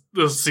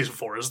is Season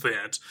 4 is the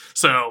end.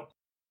 So,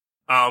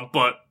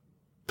 but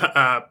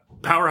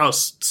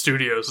Powerhouse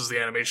Studios is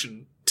the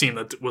animation team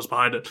that was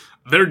behind it.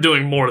 They're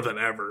doing more than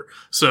ever.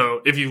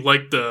 So if you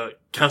like the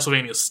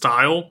Castlevania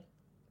style,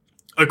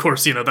 of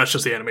course, that's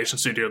just the animation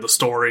studio. The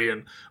story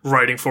and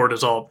writing for it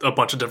is all a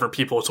bunch of different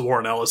people. It's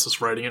Warren Ellis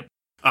is writing it.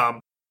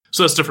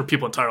 So that's different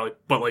people entirely.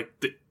 But like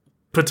the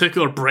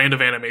particular brand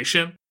of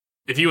animation,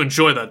 if you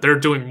enjoy that, they're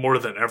doing more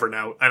than ever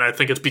now. And I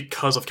think it's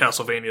because of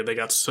Castlevania they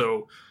got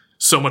so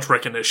much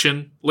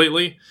recognition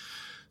lately.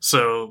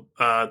 So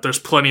there's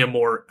plenty of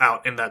more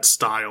out in that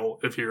style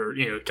if you're,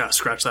 gotta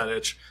scratch that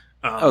itch.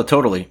 Oh,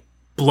 totally.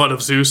 Blood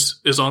of Zeus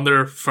is on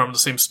there from the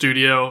same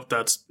studio.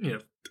 That's,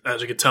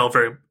 as you can tell,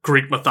 very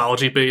Greek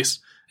mythology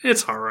based.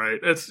 It's all right.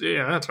 That's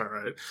all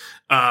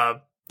right.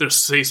 There's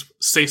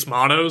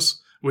Seismanos,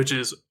 which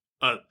is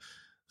a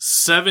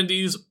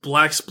 70s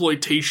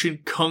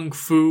blaxploitation kung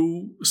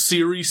fu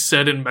series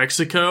set in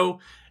Mexico.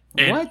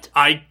 And what?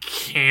 I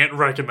can't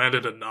recommend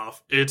it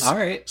enough. It's all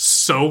right.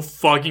 So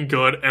fucking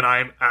good, and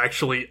I'm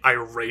actually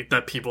irate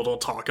that people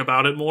don't talk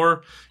about it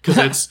more,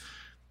 because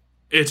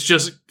it's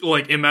just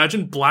like,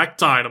 imagine Black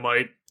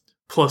Dynamite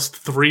plus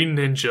 3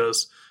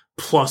 ninjas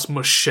plus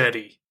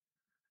machete,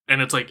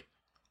 and it's like,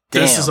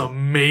 this is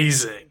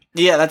amazing.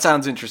 Yeah, that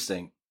sounds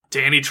interesting.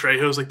 Danny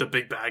Trejo's like the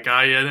big bad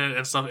guy in it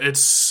and stuff.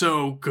 It's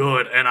so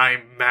good, and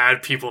I'm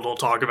mad people don't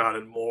talk about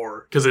it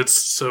more, because it's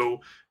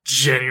so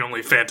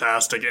genuinely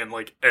fantastic in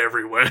like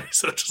every way.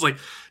 So it's just like,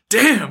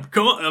 damn,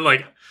 come on. And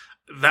like,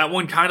 that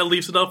one kind of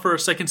leaves it up for a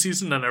second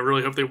season, and I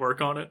really hope they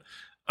work on it.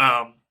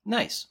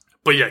 Nice.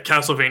 But yeah,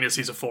 Castlevania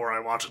Season 4, I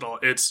watch it all.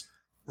 It's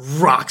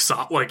rock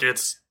solid. Like,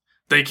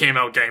 they came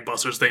out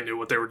gangbusters. They knew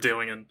what they were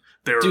doing, and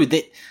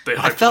they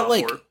I felt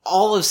like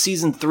all of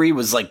Season 3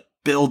 was like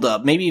build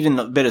up. Maybe even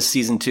a bit of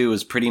Season 2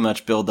 was pretty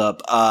much build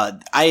up.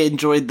 I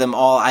enjoyed them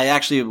all. I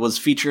actually was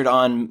featured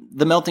on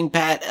The Melting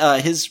Pat,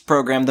 his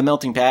program, The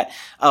Melting Pat.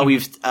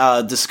 We've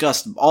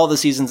discussed all the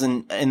seasons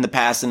in the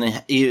past,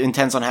 and he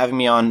intends on having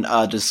me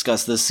on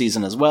discuss this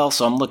season as well.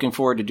 So I'm looking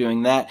forward to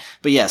doing that.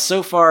 But yeah,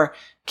 so far,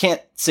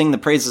 can't sing the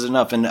praises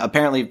enough. And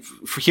apparently,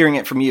 for hearing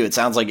it from you, it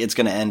sounds like it's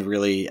going to end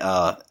really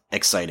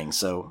exciting.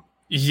 So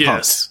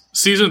yes. Pumped.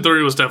 Season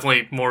 3 was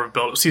definitely more of a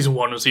build. Season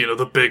 1 was,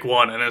 the big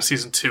one, and then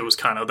Season 2 was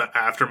kind of the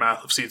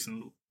aftermath of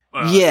Season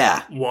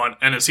 1,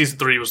 and then Season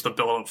 3 was the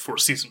build-up for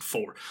Season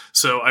 4.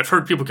 So I've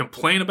heard people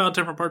complain about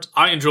different parts.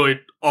 I enjoyed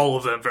all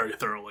of them very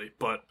thoroughly,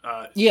 but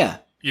yeah,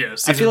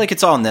 I feel like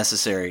it's all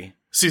necessary.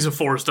 Season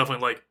 4 is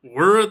definitely like,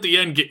 we're at the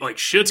end, like,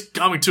 shit's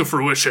coming to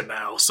fruition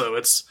now, so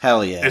it's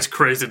hell yeah, it's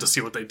crazy to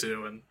see what they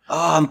do. And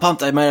I'm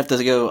pumped. I might have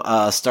to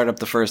go start up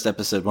the first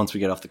episode once we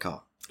get off the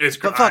call. It's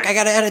great. But fuck, I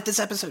gotta edit this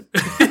episode.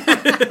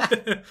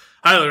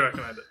 Highly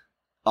recommend it.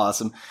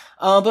 Awesome.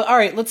 But all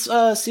right, let's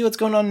see what's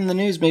going on in the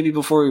news maybe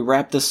before we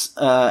wrap this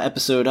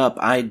episode up.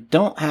 I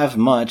don't have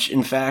much.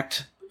 In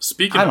fact,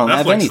 speaking of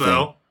Netflix,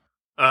 though,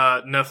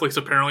 Netflix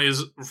apparently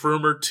is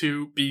rumored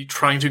to be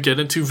trying to get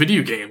into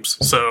video games.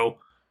 So,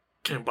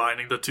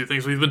 combining the two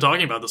things we've been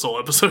talking about this whole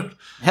episode.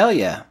 Hell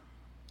yeah.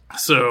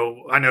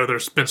 So, I know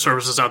there's been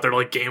services out there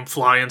like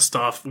Gamefly and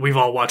stuff. We've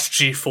all watched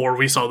G4.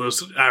 We saw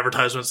those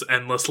advertisements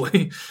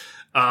endlessly.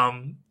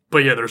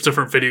 But yeah, there's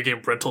different video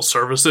game rental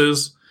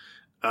services.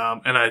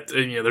 And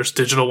there's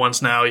digital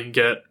ones now you can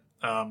get.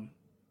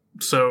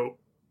 So,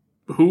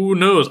 who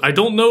knows? I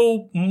don't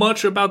know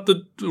much about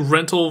the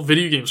rental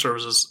video game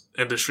services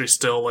industry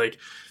still. Like,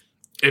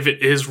 if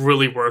it is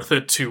really worth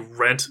it to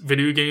rent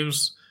video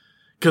games.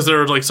 Because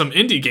there are like some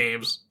indie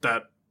games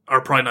that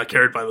are probably not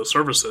carried by those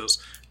services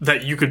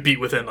that you could beat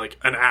within like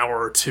an hour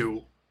or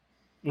two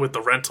with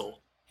the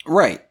rental.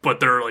 Right. But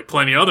there are like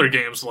plenty of other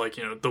games like,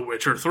 The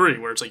Witcher 3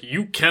 where it's like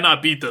you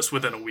cannot beat this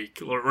within a week.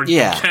 Or you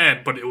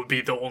can, but it would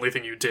be the only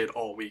thing you did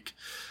all week.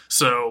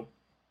 So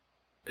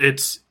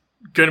it's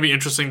going to be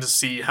interesting to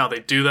see how they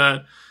do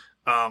that.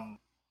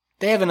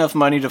 They have enough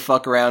money to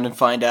fuck around and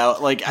find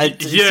out. Like,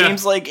 it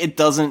seems like it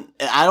doesn't.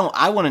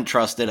 I wouldn't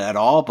trust it at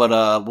all. But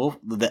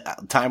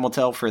time will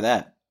tell for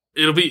that.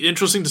 It'll be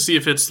interesting to see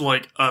if it's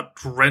like a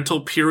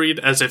rental period,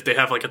 as if they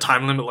have like a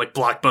time limit, like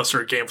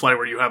Blockbuster or Gamefly,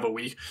 where you have a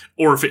week,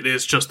 or if it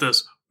is just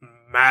this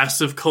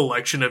massive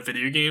collection of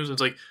video games.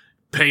 It's like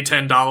pay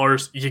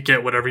 $10, you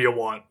get whatever you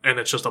want, and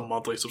it's just a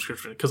monthly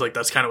subscription. Because like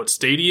that's kind of what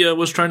Stadia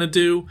was trying to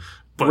do.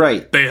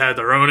 But they had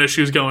their own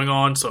issues going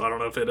on, so I don't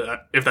know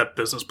if that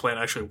business plan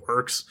actually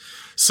works.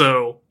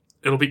 So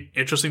it'll be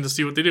interesting to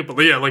see what they do. But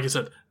yeah, like you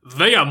said,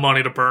 they got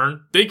money to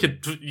burn. They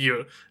could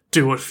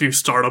do a few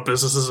startup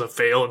businesses and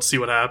fail and see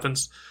what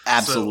happens.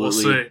 Absolutely.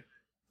 So we'll see.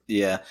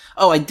 Yeah.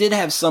 Oh, I did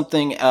have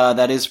something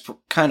that is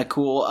kind of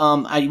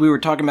cool. We were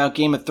talking about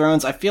Game of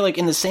Thrones. I feel like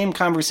in the same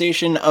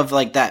conversation of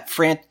like that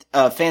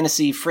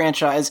fantasy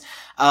franchise,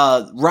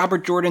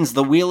 Robert Jordan's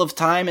The Wheel of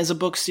Time is a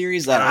book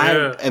series that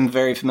I am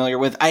very familiar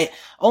with. I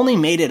only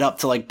made it up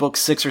to like book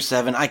 6 or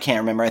 7. I can't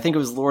remember. I think it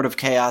was Lord of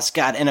Chaos.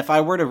 God, and if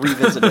I were to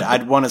revisit it,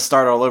 I'd want to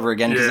start all over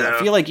again because I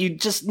feel like you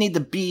just need to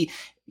be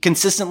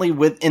consistently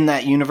within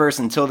that universe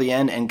until the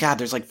end. And God,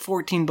 there's like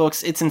 14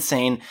 books. It's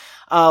insane.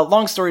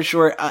 Long story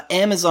short,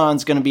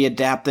 Amazon's going to be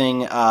adapting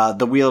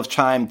The Wheel of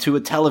Time to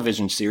a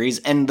television series.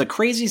 And the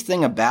craziest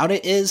thing about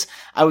it is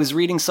I was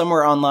reading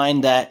somewhere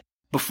online that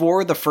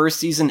before the first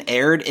season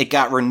aired, it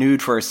got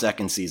renewed for a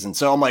second season.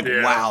 So I'm like,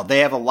 wow, they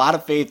have a lot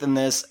of faith in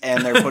this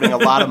and they're putting a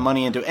lot of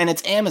money into it. And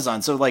it's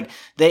Amazon. So like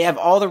they have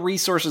all the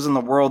resources in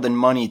the world and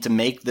money to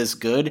make this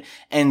good.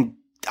 And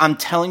I'm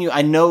telling you,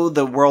 I know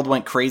the world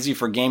went crazy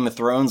for Game of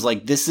Thrones.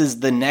 Like this is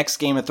the next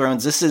Game of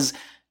Thrones. This is,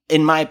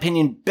 in my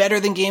opinion,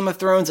 better than Game of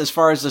Thrones as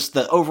far as just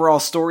the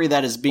overall story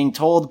that is being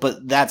told,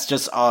 but that's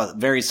just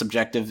very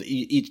subjective,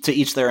 to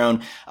each their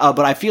own. But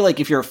I feel like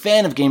if you're a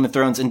fan of Game of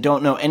Thrones and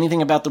don't know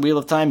anything about the Wheel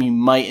of Time, you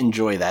might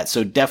enjoy that.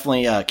 So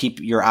definitely keep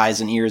your eyes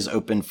and ears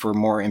open for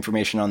more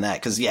information on that.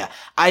 Because yeah,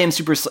 I am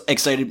super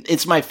excited.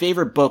 It's my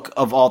favorite book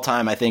of all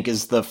time, I think,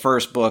 is the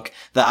first book,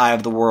 The Eye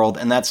of the World.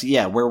 And that's,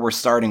 where we're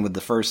starting with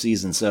the first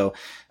season. So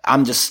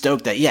I'm just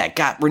stoked that, it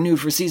got renewed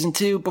for season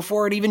 2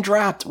 before it even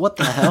dropped. What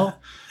the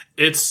hell?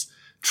 It's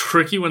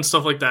tricky when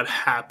stuff like that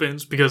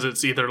happens because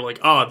it's either like,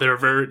 oh, they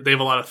have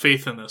a lot of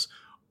faith in this,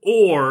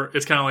 or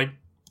it's kind of like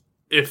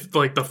if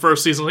like the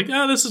first season like,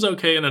 this is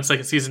okay, and then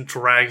second season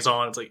drags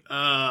on. It's like,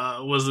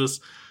 was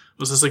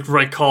this like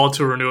right call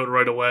to renew it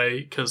right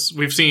away? Because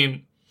we've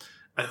seen,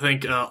 I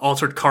think,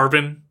 Altered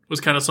Carbon was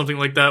kind of something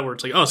like that, where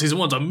it's like, oh, season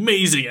 1's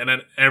amazing, and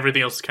then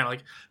everything else is kind of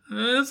like,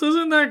 this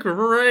isn't that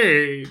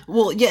great.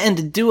 Well, yeah, and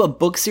to do a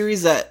book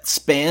series that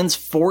spans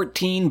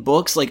 14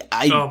 books, like,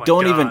 I'm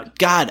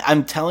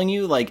telling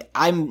you, like,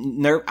 I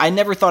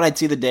never thought I'd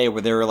see the day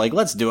where they were like,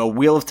 let's do a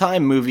Wheel of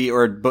Time movie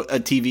or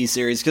a TV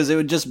series, because it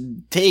would just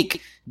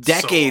take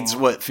decades,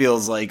 what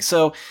feels like.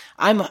 So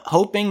I'm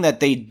hoping that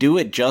they do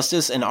it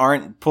justice and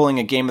aren't pulling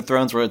a Game of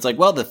Thrones where it's like,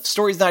 well, the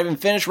story's not even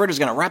finished, we're just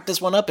going to wrap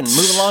this one up and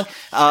move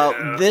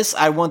along. This,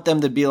 I want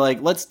them to be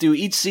like, let's do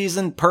each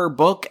season per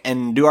book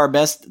and do our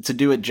best to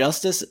do it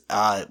justice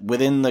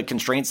within the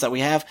constraints that we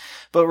have.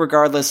 But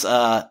regardless,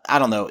 I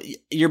don't know.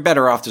 You're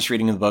better off just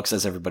reading the books,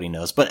 as everybody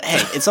knows. But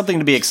hey, it's something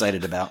to be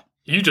excited about.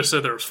 You just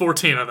said there was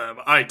 14 of them.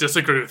 I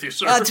disagree with you,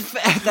 sir. That's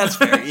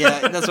fair.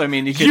 Yeah, that's what I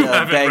mean. You could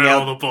haven't bang read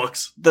out all the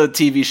books. The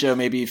TV show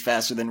maybe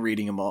faster than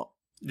reading them all.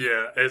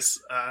 Yeah, it's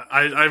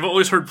I've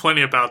always heard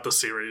plenty about the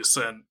series,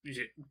 and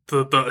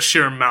the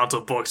sheer amount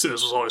of books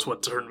was always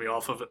what turned me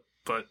off of it.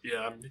 But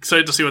yeah, I'm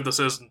excited to see what this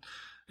is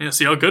and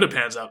see how good it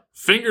pans out.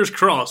 Fingers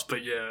crossed.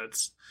 But yeah,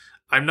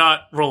 I'm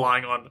not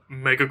relying on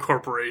mega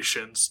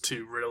corporations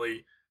to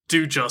really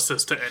do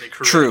justice to any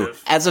creative. True.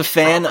 As a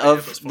fan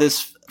of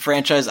this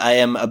franchise, I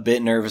am a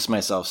bit nervous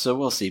myself, so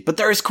we'll see. But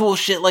there is cool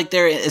shit like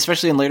there,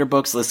 especially in later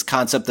books, this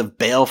concept of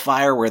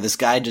balefire, where this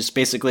guy just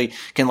basically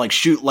can like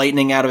shoot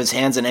lightning out of his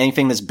hands, and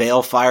anything this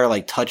balefire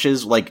like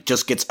touches like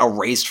just gets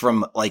erased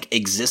from like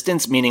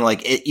existence, meaning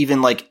like it,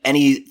 even like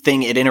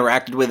anything it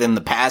interacted with in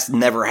the past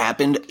never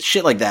happened.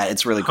 Shit like that.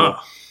 It's really cool.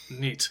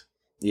 Neat.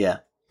 Yeah.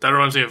 That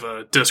reminds me of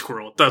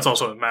Discworld. That's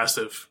also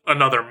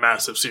another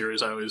massive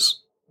series I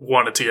always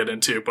wanted to get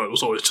into, but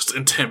was always just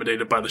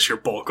intimidated by the sheer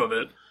bulk of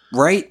it.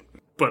 Right.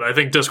 But I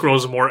think Discworld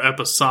is more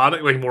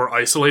episodic, like more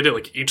isolated.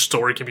 Like each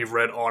story can be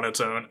read on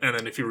its own, and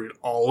then if you read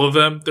all of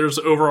them, there's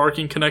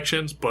overarching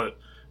connections, but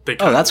they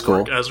kind of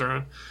work as their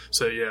own.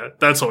 So yeah,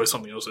 that's always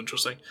something that was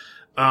interesting.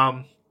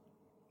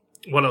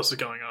 What else is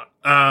going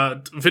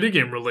on? Video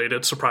game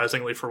related,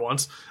 surprisingly for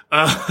once.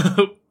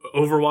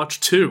 Overwatch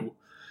 2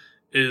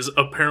 is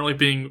apparently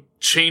being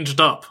changed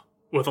up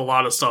with a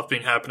lot of stuff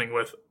being happening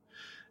with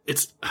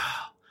it's.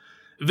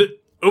 The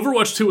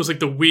Overwatch 2 was like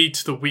the Wii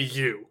to the Wii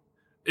U.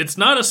 It's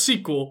not a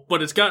sequel,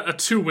 but it's got a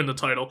 2 in the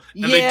title,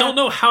 and they don't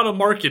know how to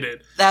market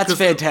it. That's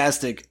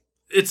fantastic.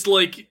 It's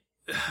like,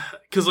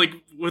 because like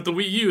with the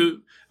Wii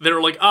U, they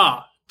were like,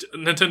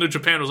 Nintendo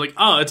Japan was like,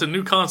 it's a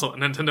new console,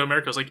 and Nintendo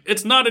America was like,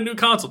 it's not a new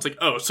console. It's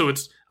like, so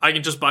I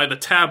can just buy the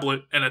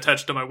tablet and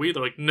attach it to my Wii.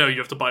 They're like, no, you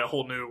have to buy a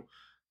whole new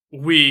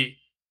Wii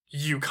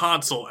U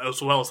console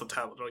as well as the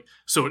tablet. They're like,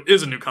 so it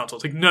is a new console.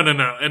 It's like, no,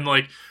 and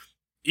like,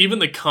 even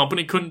the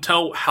company couldn't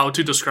tell how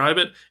to describe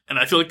it, and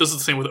I feel like this is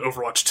the same with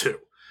Overwatch 2.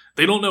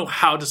 They don't know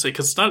how to say,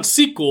 because it's not a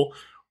sequel,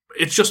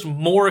 it's just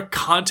more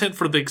content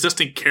for the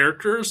existing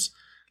characters,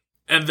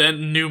 and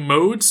then new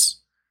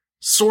modes,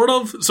 sort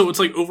of. So it's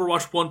like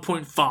Overwatch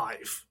 1.5,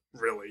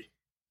 really.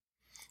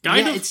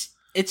 Kind of.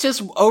 It's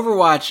just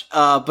Overwatch,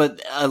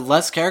 but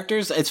less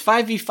characters. It's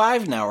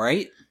 5v5 now,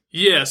 right?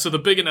 Yeah, so the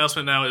big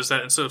announcement now is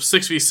that instead of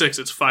 6v6,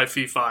 it's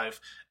 5v5.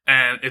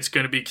 And it's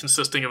going to be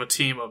consisting of a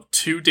team of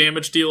 2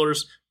 damage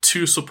dealers,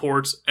 2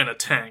 supports, and a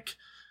tank.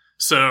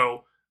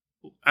 So,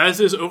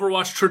 as is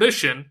Overwatch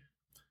tradition,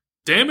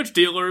 damage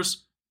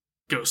dealers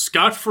go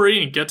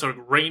scot-free and get to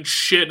rain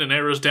shit and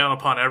arrows down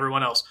upon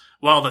everyone else,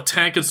 while the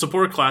tank and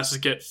support classes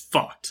get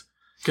fucked.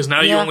 Because now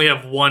you only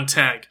have 1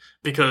 tank,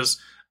 because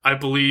I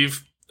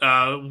believe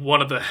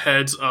one of the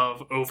heads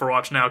of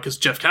Overwatch now, because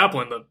Jeff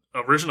Kaplan, the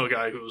original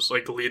guy who was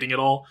like leading it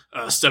all,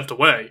 stepped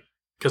away,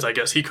 because I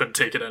guess he couldn't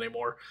take it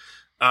anymore.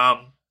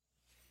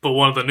 But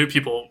one of the new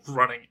people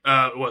running,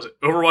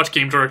 Overwatch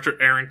game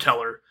director Aaron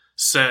Keller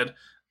said,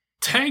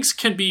 tanks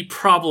can be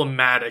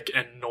problematic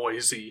and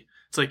noisy.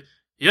 It's like,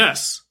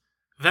 yes,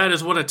 that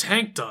is what a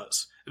tank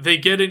does. They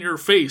get in your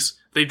face.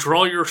 They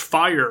draw your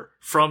fire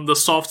from the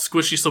soft,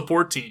 squishy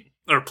support team,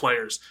 or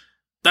players.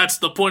 That's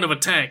the point of a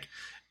tank.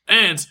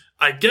 And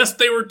I guess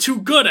they were too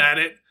good at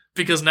it,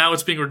 because now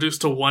it's being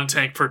reduced to 1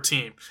 tank per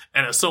team.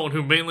 And as someone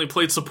who mainly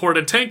played support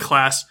and tank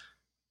class,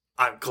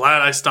 I'm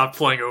glad I stopped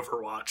playing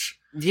Overwatch.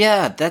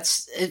 Yeah,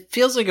 it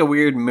feels like a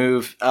weird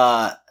move.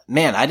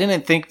 Man, I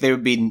didn't think they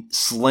would be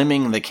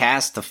slimming the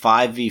cast to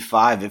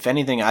 5v5. If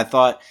anything, I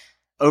thought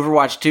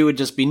Overwatch 2 would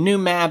just be new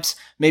maps,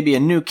 maybe a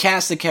new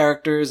cast of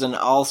characters, and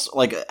also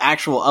like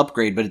actual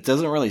upgrade, but it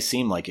doesn't really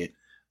seem like it.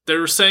 They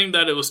were saying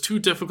that it was too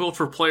difficult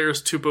for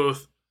players to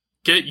both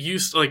get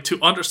used, like, to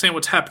understand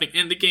what's happening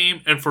in the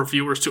game, and for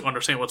viewers to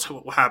understand what's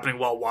happening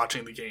while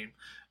watching the game.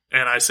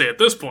 And I say at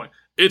this point,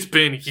 it's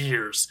been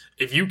years.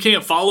 If you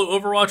can't follow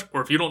Overwatch,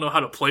 or if you don't know how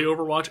to play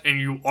Overwatch,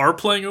 and you are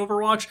playing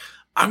Overwatch,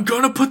 I'm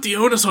gonna put the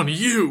onus on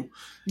you.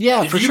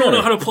 Yeah, if you don't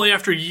know how to play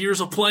after years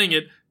of playing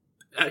it,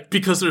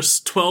 because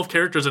there's 12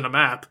 characters in a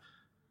map,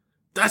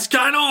 that's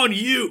kind of on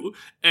you.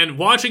 And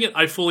watching it,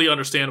 I fully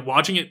understand.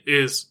 Watching it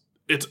is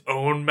its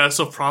own mess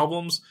of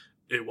problems.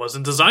 It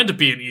wasn't designed to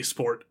be an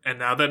esport, and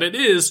now that it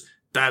is,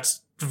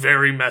 that's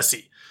very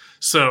messy.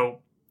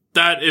 So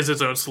that is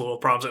its own slew of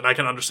problems, and I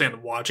can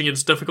understand watching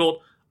it's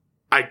difficult.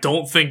 I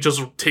don't think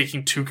just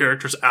taking 2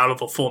 characters out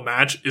of a full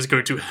match is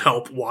going to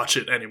help watch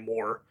it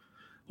anymore.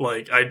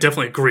 Like, I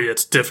definitely agree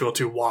it's difficult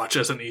to watch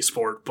as an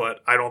esport,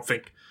 but I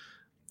think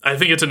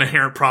it's an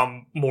inherent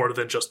problem more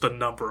than just the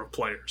number of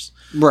players.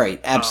 Right,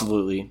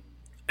 absolutely.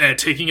 And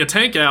taking a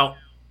tank out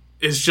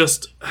is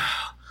just...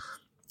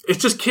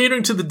 It's just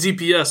catering to the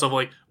DPS of,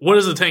 like, what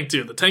does the tank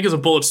do? The tank is a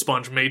bullet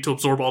sponge made to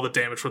absorb all the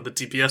damage from the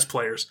DPS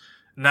players.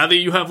 Now that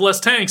you have less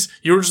tanks,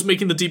 you're just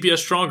making the DPS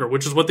stronger,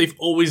 which is what they've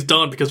always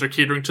done because they're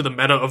catering to the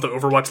meta of the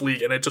Overwatch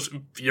League, and it just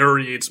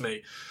infuriates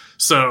me.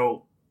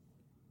 So,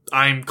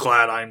 I'm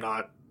glad I'm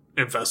not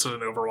invested in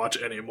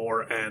Overwatch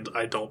anymore, and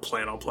I don't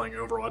plan on playing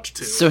Overwatch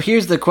 2. So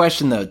here's the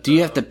question, though. Do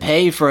you have to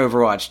pay for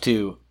Overwatch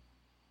 2?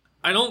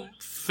 I don't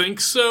think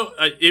so.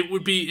 It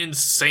would be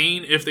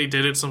insane if they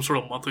did it some sort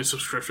of monthly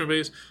subscription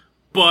base,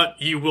 but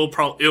it'll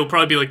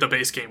probably be like the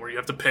base game where you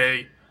have to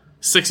pay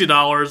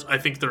 $60. I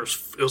think it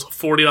was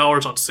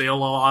 $40 on sale a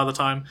lot of the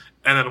time,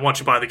 and then once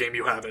you buy the game,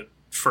 you have it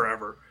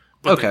forever.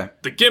 But okay.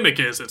 The gimmick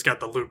is it's got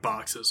the loot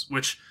boxes,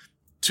 which,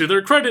 to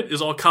their credit,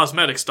 is all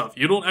cosmetic stuff.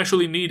 You don't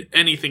actually need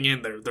anything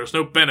in there. There's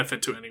no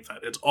benefit to any of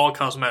that. It's all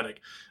cosmetic,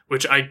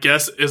 which I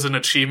guess is an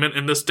achievement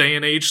in this day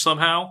and age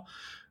somehow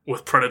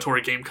with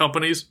predatory game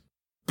companies.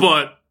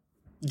 But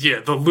yeah,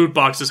 the loot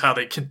box is how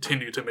they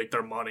continue to make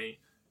their money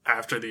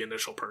after the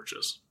initial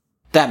purchase.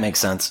 That makes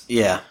sense.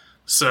 Yeah.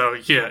 So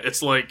yeah,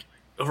 it's like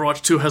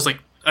Overwatch 2 has, like,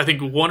 I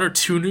think 1 or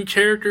 2 new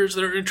characters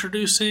they're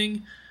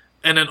introducing,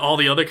 and then all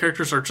the other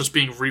characters are just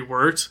being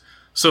reworked.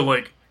 So,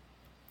 like,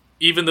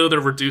 even though they're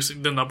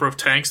reducing the number of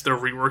tanks, they're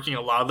reworking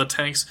a lot of the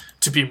tanks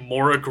to be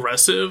more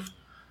aggressive.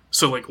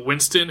 So, like,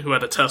 Winston, who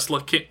had a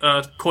Tesla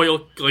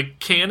coil, like,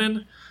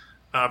 cannon.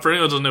 For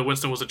anyone who doesn't know,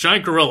 Winston was a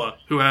giant gorilla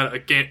who had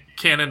a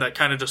cannon that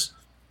kind of just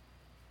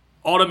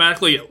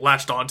automatically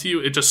latched onto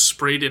you. It just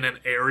sprayed in an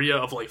area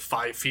of, like,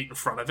 5 feet in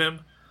front of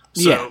him.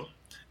 So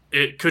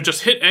it could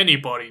just hit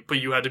anybody, but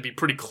you had to be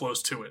pretty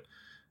close to it.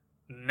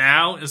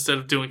 Now, instead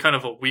of doing kind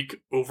of a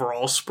weak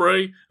overall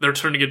spray, they're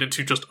turning it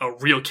into just a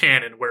real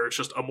cannon where it's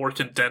just a more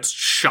condensed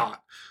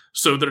shot.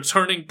 So they're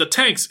turning the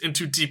tanks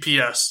into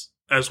DPS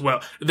as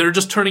well. They're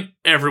just turning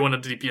everyone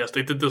into DPS.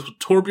 They did this with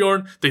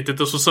Torbjorn, they did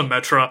this with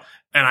Symmetra,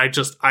 and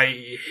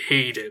I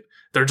hate it.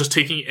 They're just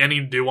taking any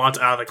nuance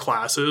out of the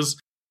classes.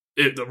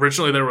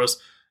 Originally there was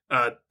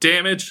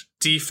damage,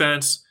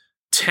 defense,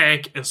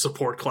 tank, and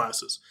support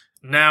classes.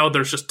 Now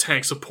there's just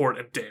tank, support,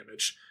 and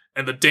damage.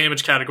 And the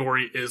damage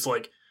category is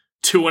like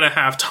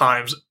 2.5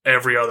 times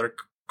every other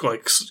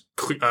like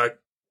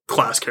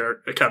class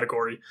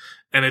category.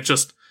 And it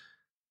just...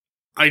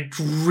 I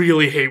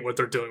really hate what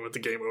they're doing with the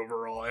game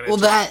overall.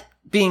 And that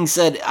being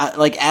said,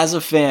 like, as a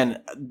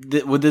fan,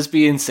 would this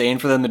be insane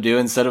for them to do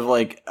instead of,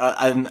 like,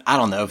 I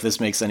don't know if this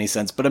makes any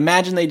sense, but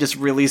imagine they just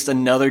released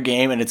another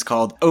game and it's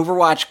called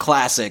Overwatch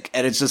Classic,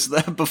 and it's just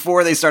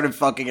before they started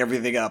fucking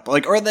everything up.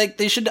 Like, or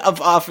they should have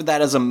offered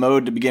that as a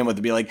mode to begin with,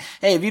 to be like,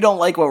 hey, if you don't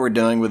like what we're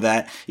doing with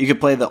that, you could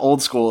play the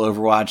old school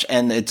Overwatch,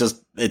 and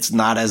it's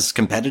not as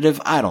competitive.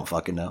 I don't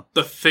fucking know.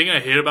 The thing I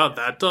hate about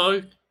that,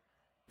 Doug,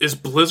 is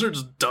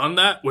Blizzard's done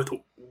that with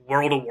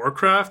World of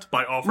Warcraft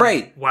by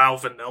offering WoW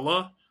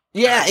Vanilla.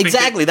 Yeah,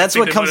 exactly. That's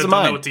what comes to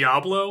mind. That with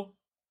Diablo.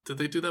 Did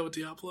they do that with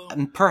Diablo?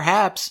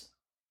 Perhaps.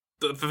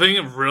 The thing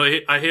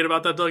I hate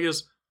about that, Doug,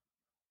 is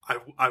I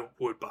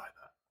would buy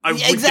that. I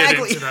would get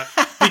into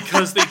that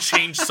because they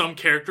changed some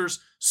characters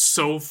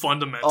so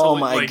fundamentally. Oh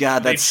my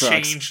god, that sucks.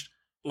 They changed,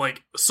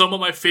 like, some of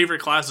my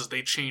favorite classes.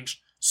 They changed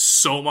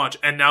so much,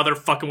 and now they're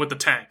fucking with the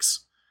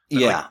tanks.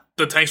 Like,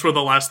 the tanks were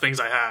the last things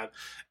I had,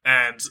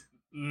 and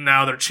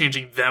now they're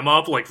changing them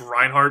up. Like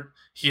Reinhardt,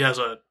 he has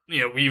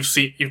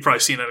you've probably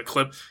seen it in a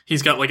clip.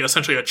 He's got, like,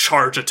 essentially a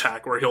charge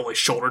attack where he'll, like,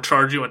 shoulder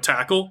charge you and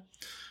tackle.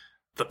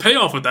 The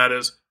payoff with that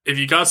is if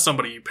you got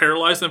somebody, you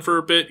paralyze them for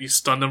a bit, you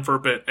stun them for a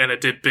bit, and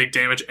it did big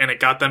damage, and it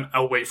got them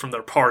away from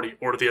their party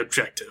or the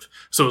objective.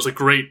 So it was a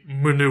great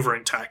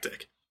maneuvering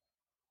tactic.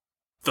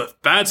 The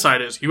bad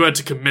side is you had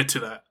to commit to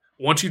that.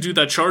 once you do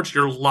that charge,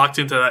 you're locked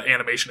into that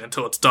animation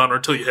until it's done or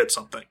until you hit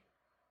something.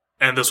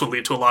 And this would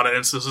lead to a lot of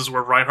instances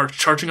where Reinhardt's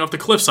charging off the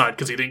cliffside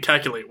because he didn't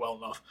calculate well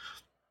enough.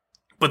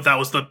 But that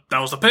was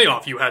the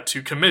payoff. You had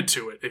to commit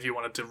to it if you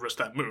wanted to risk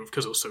that move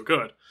because it was so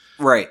good.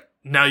 Right.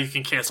 Now you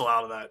can cancel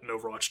out of that in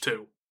Overwatch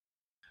 2.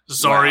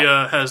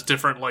 Zarya has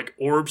different, like,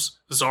 orbs.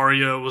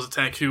 Zarya was a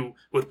tank who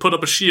would put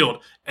up a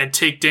shield and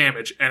take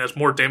damage, and as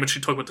more damage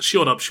she took with the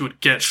shield up, she would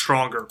get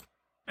stronger.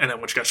 And then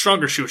when she got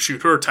stronger, she would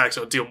shoot her attacks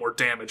and it would deal more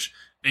damage.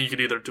 And you could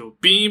either do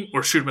a beam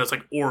or shoot them as,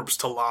 like, orbs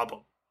to lob them.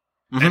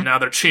 Mm-hmm. And now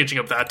they're changing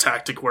up that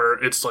tactic where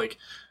it's, like,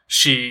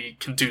 she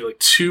can do, like,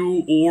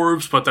 2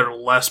 orbs, but they're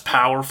less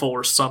powerful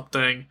or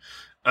something.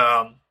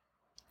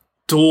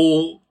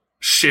 Dual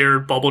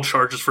shared bubble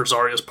charges for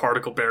Zarya's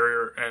particle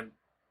barrier and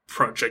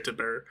projected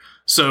barrier.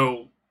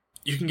 So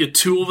you can get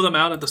 2 of them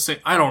out at the same...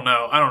 I don't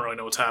know. I don't really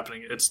know what's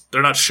happening.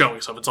 They're not showing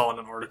stuff. It's all in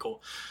an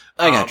article.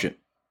 I got you.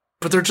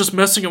 But they're just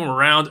messing them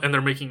around, and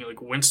they're making,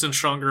 like, Winston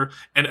stronger,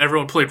 and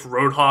everyone played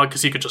Roadhog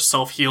because he could just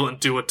self-heal and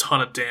do a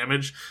ton of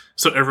damage.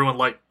 So everyone,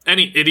 like,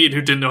 any idiot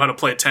who didn't know how to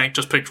play a tank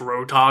just picked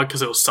Roadhog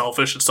because it was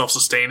selfish and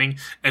self-sustaining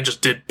and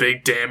just did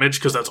big damage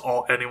because that's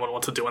all anyone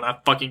wants to do in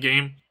that fucking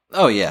game.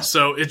 Oh, yeah.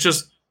 So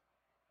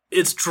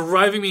it's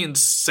driving me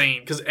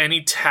insane because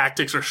any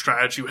tactics or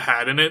strategy you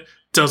had in it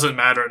doesn't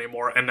matter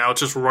anymore, and now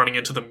it's just running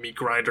into the meat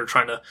grinder,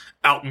 trying to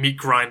out-meat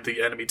grind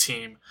the enemy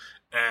team,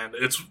 and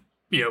it's,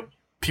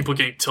 people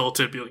getting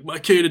tilted, be like,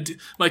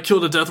 my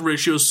kill-to-death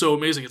ratio is so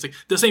amazing. It's like,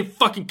 this ain't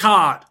fucking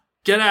COD!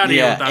 Get out of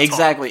here with that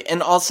exactly. talk.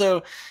 And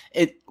also,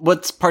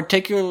 what's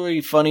particularly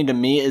funny to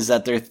me is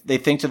that they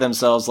think to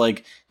themselves,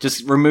 like,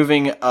 just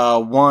removing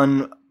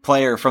one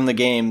player from the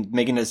game,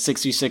 making it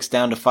 6v6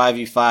 down to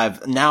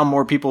 5v5, now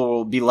more people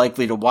will be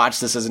likely to watch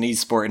this as an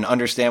esport and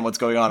understand what's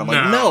going on. I'm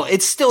like, no,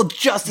 it's still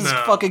just as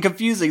fucking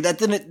confusing.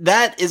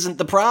 That isn't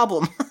the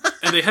problem.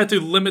 And they had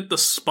to limit the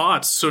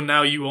spots, so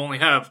now you only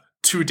have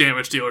 2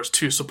 damage dealers,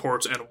 2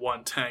 supports, and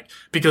 1 tank,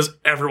 because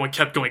everyone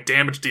kept going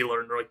damage dealer,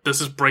 and they're like, this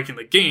is breaking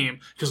the game,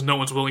 because no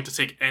one's willing to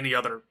take any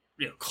other,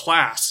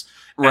 class.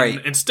 Right.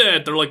 And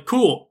instead, they're like,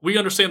 cool, we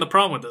understand the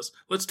problem with this.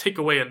 Let's take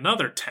away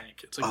another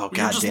tank. It's like,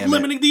 you're just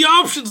limiting the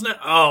options now.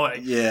 Oh,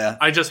 yeah.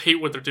 I just hate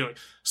what they're doing.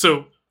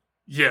 So,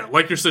 yeah,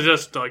 like you're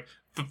suggesting, like,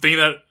 the thing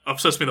that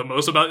upsets me the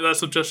most about that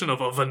suggestion of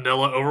a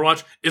vanilla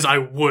Overwatch is I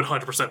would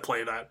 100%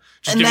 play that.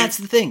 That's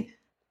the thing.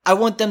 I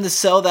want them to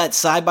sell that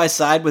side by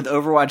side with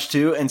Overwatch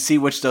 2 and see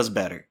which does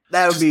better.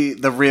 That would be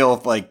the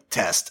real, like,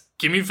 test.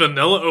 Give me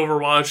vanilla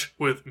Overwatch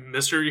with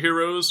mystery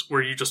heroes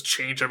where you just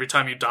change every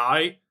time you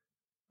die,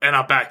 and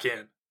I'm back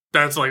in.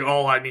 That's, like,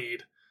 all I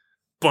need.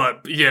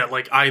 But, yeah,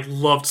 like, I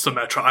loved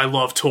Symmetra, I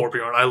loved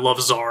Torbjorn, I loved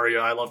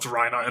Zarya, I loved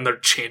Reinhardt, and they're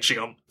changing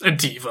them. And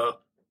D.Va.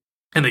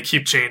 And they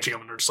keep changing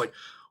them, and they're just like,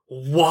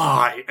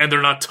 why? And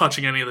they're not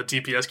touching any of the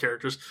DPS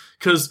characters,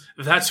 because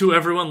that's who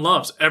everyone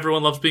loves.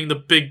 Everyone loves being the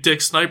big dick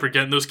sniper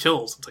getting those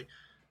kills. It's like,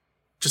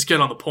 just get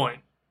on the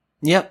point.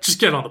 Yep. Just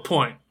get on the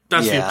point.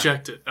 That's the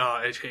objective.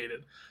 I hate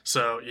it.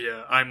 So,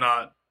 yeah, I'm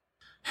not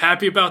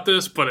happy about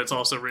this, but it's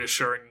also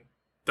reassuring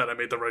that I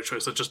made the right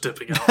choice of just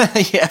dipping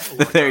out. Yeah,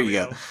 there you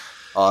go.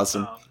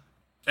 Awesome.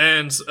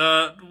 And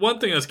one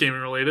thing that's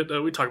gaming related,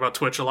 we talk about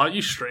Twitch a lot.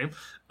 You stream.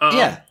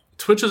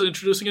 Twitch is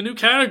introducing a new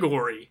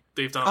category.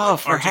 They've done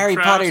for Harry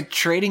Potter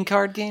trading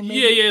card game.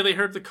 Maybe? Yeah, they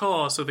heard the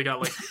call, so they got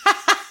like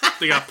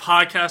they got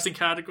podcasting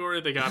category,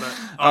 they got a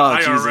IRL,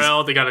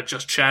 Jesus. They got a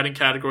just chatting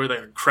category, they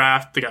got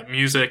craft, they got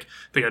music,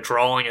 they got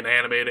drawing and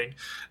animating.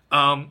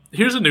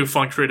 Here's a new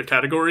fun creative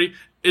category.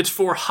 It's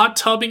for hot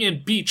tubbing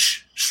and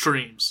beach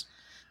streams.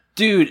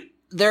 Dude,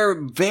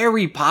 they're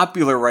very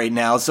popular right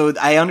now, so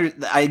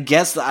I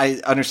guess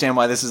I understand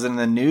why this is in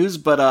the news,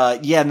 but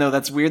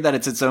that's weird that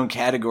it's its own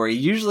category.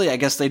 Usually, I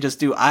guess they just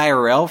do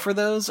IRL for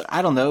those.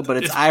 I don't know, but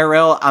it's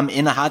IRL, I'm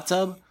in a hot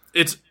tub?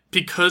 It's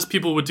because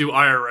people would do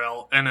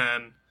IRL, and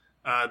then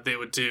they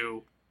would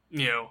do,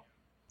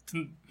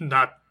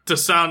 not to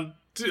sound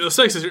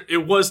sexist,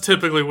 it was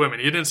typically women.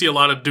 You didn't see a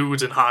lot of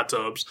dudes in hot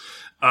tubs.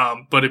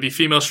 But it'd be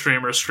female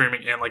streamers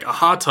streaming in like a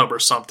hot tub or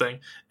something,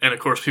 and of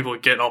course people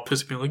would get all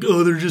pissed, being like,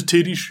 "Oh, they're just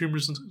titty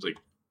streamers." And it's like,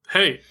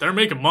 hey, they're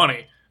making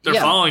money. They're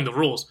following the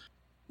rules.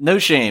 No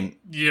shame.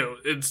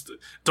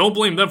 Don't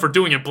blame them for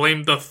doing it.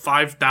 Blame the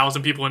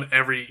 5,000 people in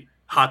every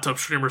hot tub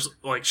streamer's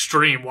like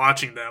stream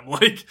watching them,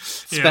 like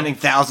spending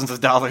thousands of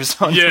dollars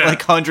on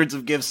like hundreds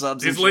of gift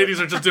subs. These ladies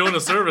are just doing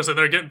a service, and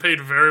they're getting paid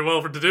very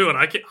well to do it.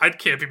 I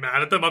can't be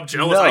mad at them. I'm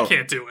jealous. No. I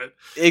can't do it.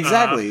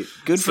 Exactly.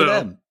 Good for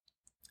them.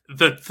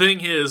 The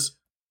thing is,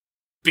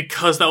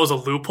 because that was a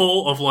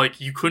loophole of,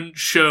 like, you couldn't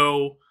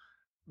show,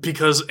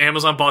 because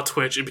Amazon bought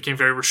Twitch, it became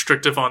very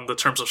restrictive on the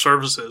terms of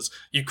services.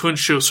 You couldn't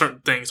show certain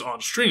things on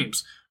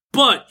streams.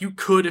 But you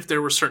could if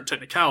there were certain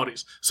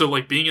technicalities. So,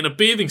 like, being in a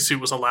bathing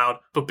suit was allowed,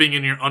 but being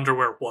in your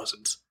underwear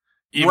wasn't.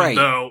 Even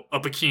though a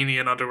bikini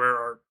and underwear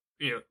are,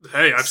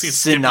 hey, I've seen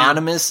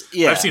synonymous.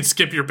 I've seen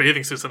skimpier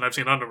bathing suits than I've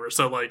seen underwear.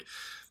 So, like,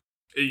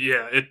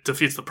 it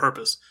defeats the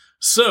purpose.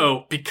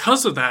 So,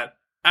 because of that,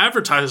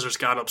 advertisers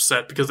got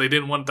upset because they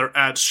didn't want their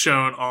ads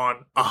shown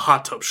on a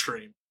hot tub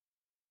stream.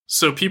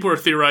 So people are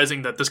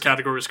theorizing that this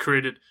category was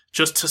created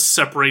just to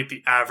separate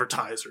the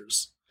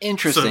advertisers.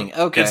 Interesting.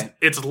 So okay.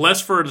 It's less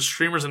for the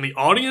streamers and the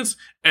audience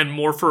and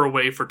more for a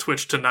way for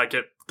Twitch to not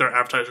get their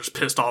advertisers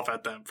pissed off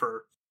at them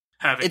for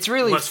having It's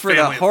really less for the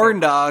family horn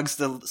and dogs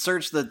to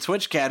search the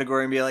Twitch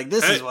category and be like,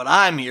 this is Hey, what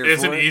I'm here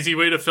It's for. an easy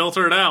way to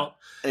filter it out.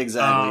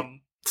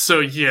 Exactly.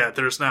 So yeah,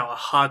 there's now a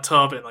hot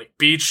tub and like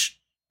beach,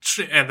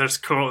 and there's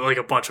like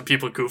a bunch of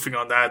people goofing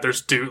on that.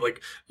 There's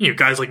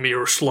guys like me who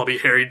are schlubby,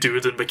 hairy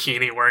dudes in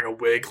bikini wearing a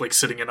wig, like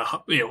sitting in a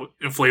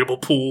inflatable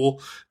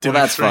pool doing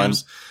that's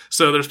streams. fun.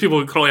 So there's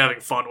people clearly having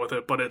fun with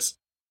it, but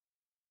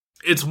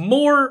it's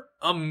more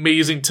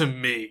amazing to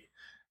me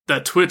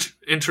that Twitch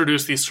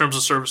introduced these terms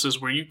of services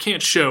where you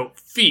can't show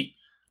feet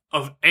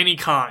of any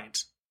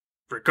kind,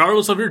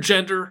 regardless of your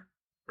gender,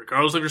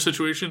 regardless of your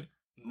situation.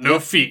 No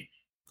Yep. feet.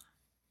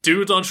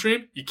 Dudes on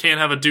stream, you can't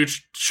have a dude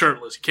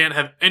shirtless. You can't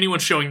have anyone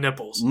showing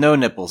nipples, No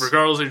nipples.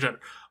 regardless of your gender.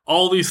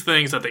 All these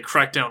things that they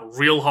crack down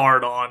real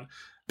hard on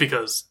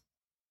because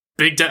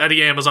Big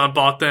Daddy Amazon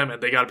bought them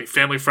and they got to be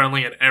family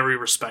friendly in every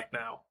respect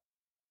now.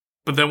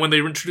 But then when they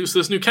introduced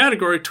this new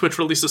category, Twitch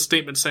released a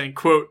statement saying,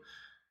 quote,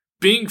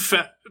 being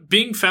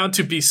found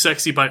to be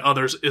sexy by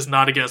others is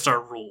not against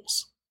our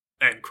rules,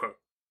 end quote.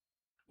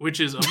 Which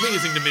is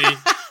amazing to me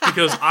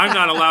because I'm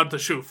not allowed to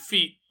show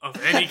feet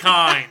of any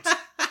kind.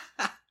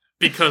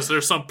 Because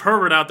there's some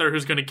pervert out there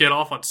who's going to get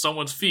off on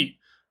someone's feet.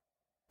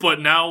 But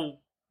now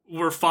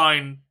we're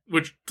fine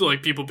with,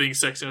 like, people being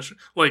sexy.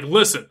 Like,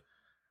 listen,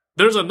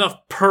 there's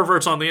enough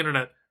perverts on the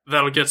internet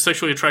that'll get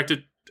sexually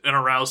attracted and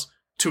aroused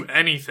to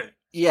anything.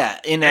 Yeah,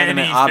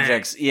 inanimate Anything.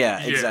 objects. Yeah,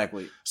 Yeah.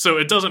 exactly. So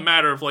it doesn't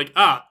matter if, like,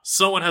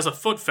 someone has a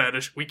foot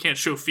fetish, we can't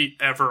show feet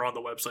ever on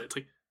the website. It's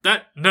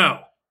like,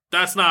 no.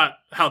 That's not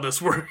how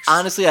this works.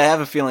 Honestly, I have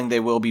a feeling they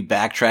will be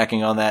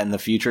backtracking on that in the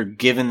future,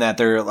 given that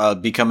they're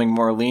becoming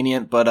more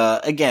lenient.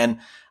 But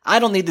again, I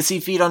don't need to see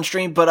feet on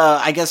stream, but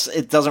I guess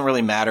it doesn't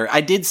really matter.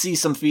 I did see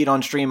some feet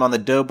on stream on the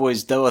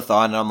Doughboys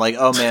Doathon, and I'm like,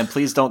 oh man,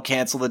 please don't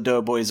cancel the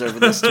Doughboys over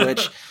this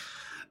Twitch.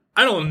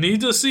 I don't need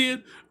to see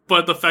it,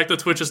 but the fact that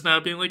Twitch is now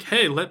being like,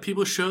 hey, let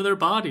people show their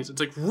bodies. It's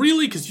like,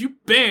 really? Because you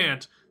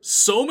banned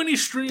so many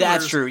streamers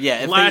That's true,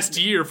 yeah. last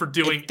year for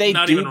doing If they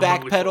not do even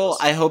remotely backpedal, close.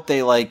 I hope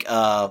they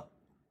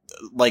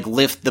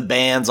lift the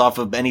bans off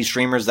of any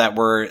streamers that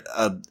were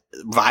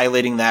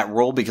violating that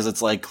rule, because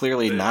it's like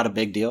clearly not a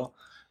big deal.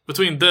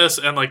 Between this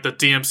and like the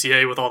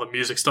DMCA with all the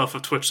music stuff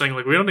of Twitch saying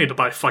like we don't need to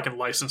buy fucking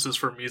licenses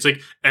for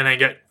music and then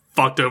get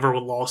fucked over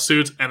with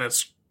lawsuits and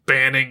it's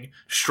banning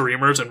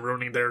streamers and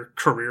ruining their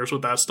careers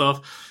with that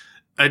stuff.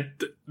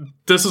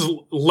 This is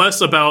less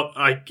about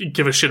I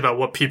give a shit about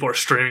what people are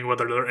streaming,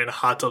 whether they're in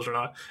hot tubs or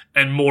not,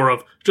 and more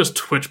of just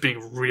Twitch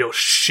being real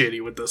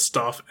shitty with this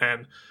stuff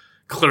and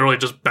clearly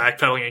just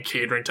backpedaling and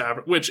catering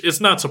to which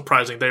is not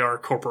surprising. They are a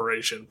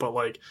corporation, but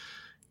like,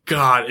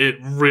 God, it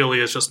really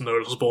is just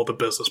noticeable the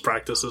business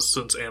practices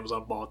since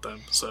Amazon bought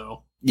them.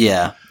 So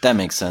Yeah, that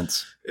makes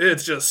sense.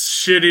 it's just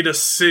shitty to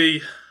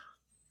see.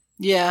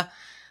 Yeah.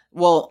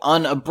 Well,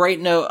 on a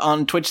bright note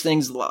on Twitch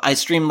things, I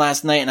streamed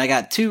last night and I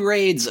got 2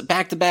 raids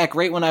back to back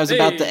right when I was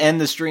about to end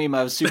the stream.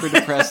 I was super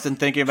depressed and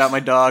thinking about my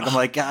dog. I'm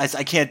like, guys,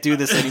 I can't do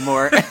this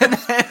anymore.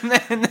 And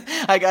then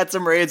I got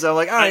some raids. I'm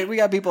like, all right, we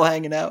got people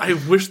hanging out. I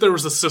wish there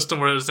was a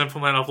system where it was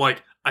implemented of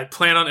like, I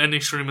plan on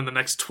ending stream in the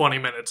next 20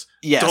 minutes.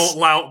 Yes. Don't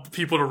allow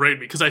people to raid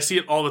me. Because I see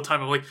it all the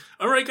time. I'm like,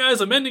 all right, guys,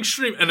 I'm ending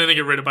stream. And then they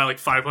get raided by like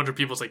 500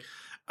 people. It's like,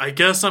 I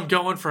guess I'm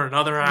going for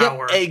another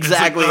hour. Yep,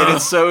 exactly. It's like, and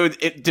it's so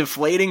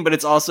deflating, but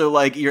it's also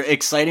like you're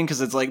exciting because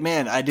it's like,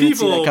 man, I didn't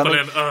see that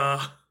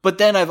coming. But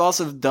then I've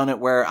also done it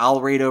where I'll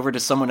raid over to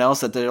someone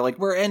else that they're like,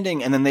 we're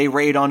ending, and then they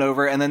raid on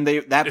over, and then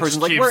that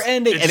person's like, we're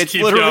ending, and it's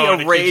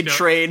literally a raid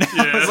train.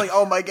 I was like,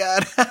 oh my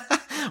god.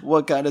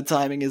 What kind of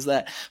timing is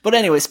that? But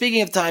anyway,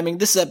 speaking of timing,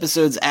 this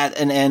episode's at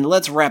an end.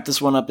 Let's wrap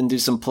this one up and do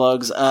some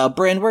plugs.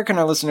 Brand, where can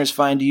our listeners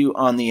find you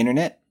on the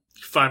internet?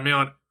 You find me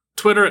on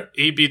Twitter at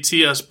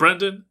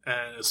ABTSBrendan,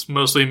 and it's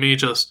mostly me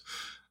just...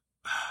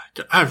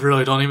 I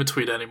really don't even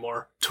tweet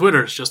anymore.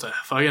 Twitter is just a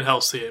fucking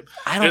hellscape.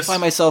 I don't find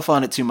myself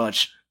on it too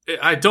much.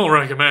 I don't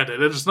recommend it.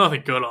 There's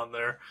nothing good on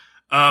there.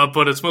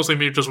 But it's mostly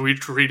me just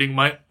retweeting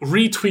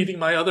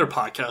my other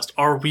podcast,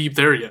 Are We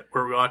There Yet?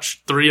 Where we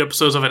watch 3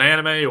 episodes of an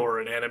anime or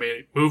an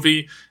anime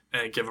movie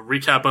and give a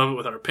recap of it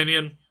with our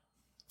opinion.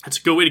 It's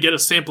a good way to get a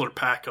sampler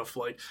pack of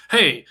like,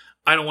 hey,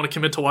 I don't want to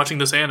commit to watching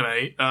this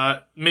anime.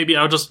 Maybe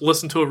I'll just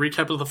listen to a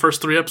recap of the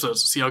first 3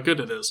 episodes to see how good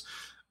it is.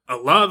 A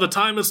lot of the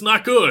time it's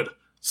not good.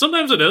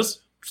 Sometimes it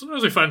is.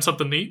 Sometimes we find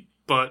something neat.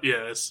 But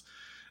yeah,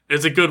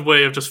 it's a good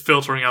way of just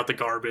filtering out the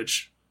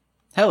garbage.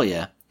 Hell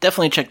yeah.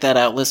 Definitely check that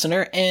out,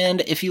 listener. And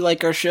if you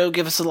like our show,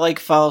 give us a like,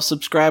 follow,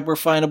 subscribe. We're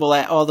findable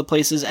at all the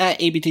places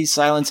at ABT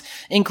Silence,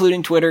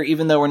 including Twitter,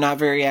 even though we're not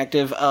very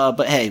active.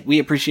 But hey, we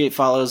appreciate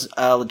follows,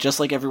 just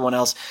like everyone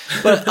else.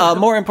 But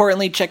more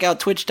importantly, check out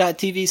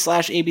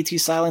twitch.tv/ABT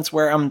Silence,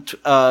 where I'm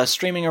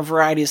streaming a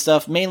variety of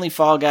stuff, mainly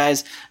Fall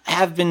Guys. I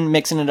have been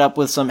mixing it up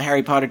with some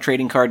Harry Potter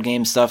trading card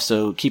game stuff,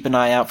 so keep an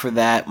eye out for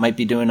that. Might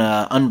be doing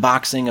an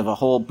unboxing of a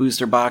whole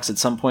booster box at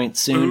some point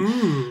soon.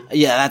 Ooh.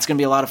 Yeah, that's going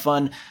to be a lot of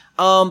fun.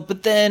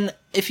 But then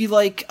if you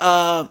like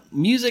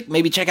music,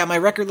 maybe check out my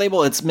record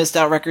label. It's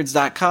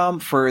missedoutrecords.com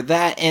for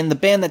that. And the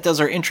band that does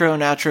our intro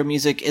and outro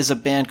music is a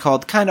band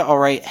called Kinda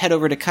Alright. Head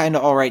over to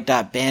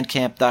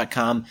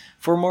kindaallright.bandcamp.com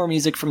for more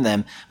music from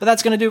them. But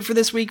that's going to do it for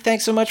this week.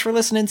 Thanks so much for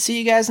listening. See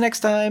you guys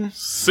next time.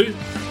 See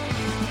you.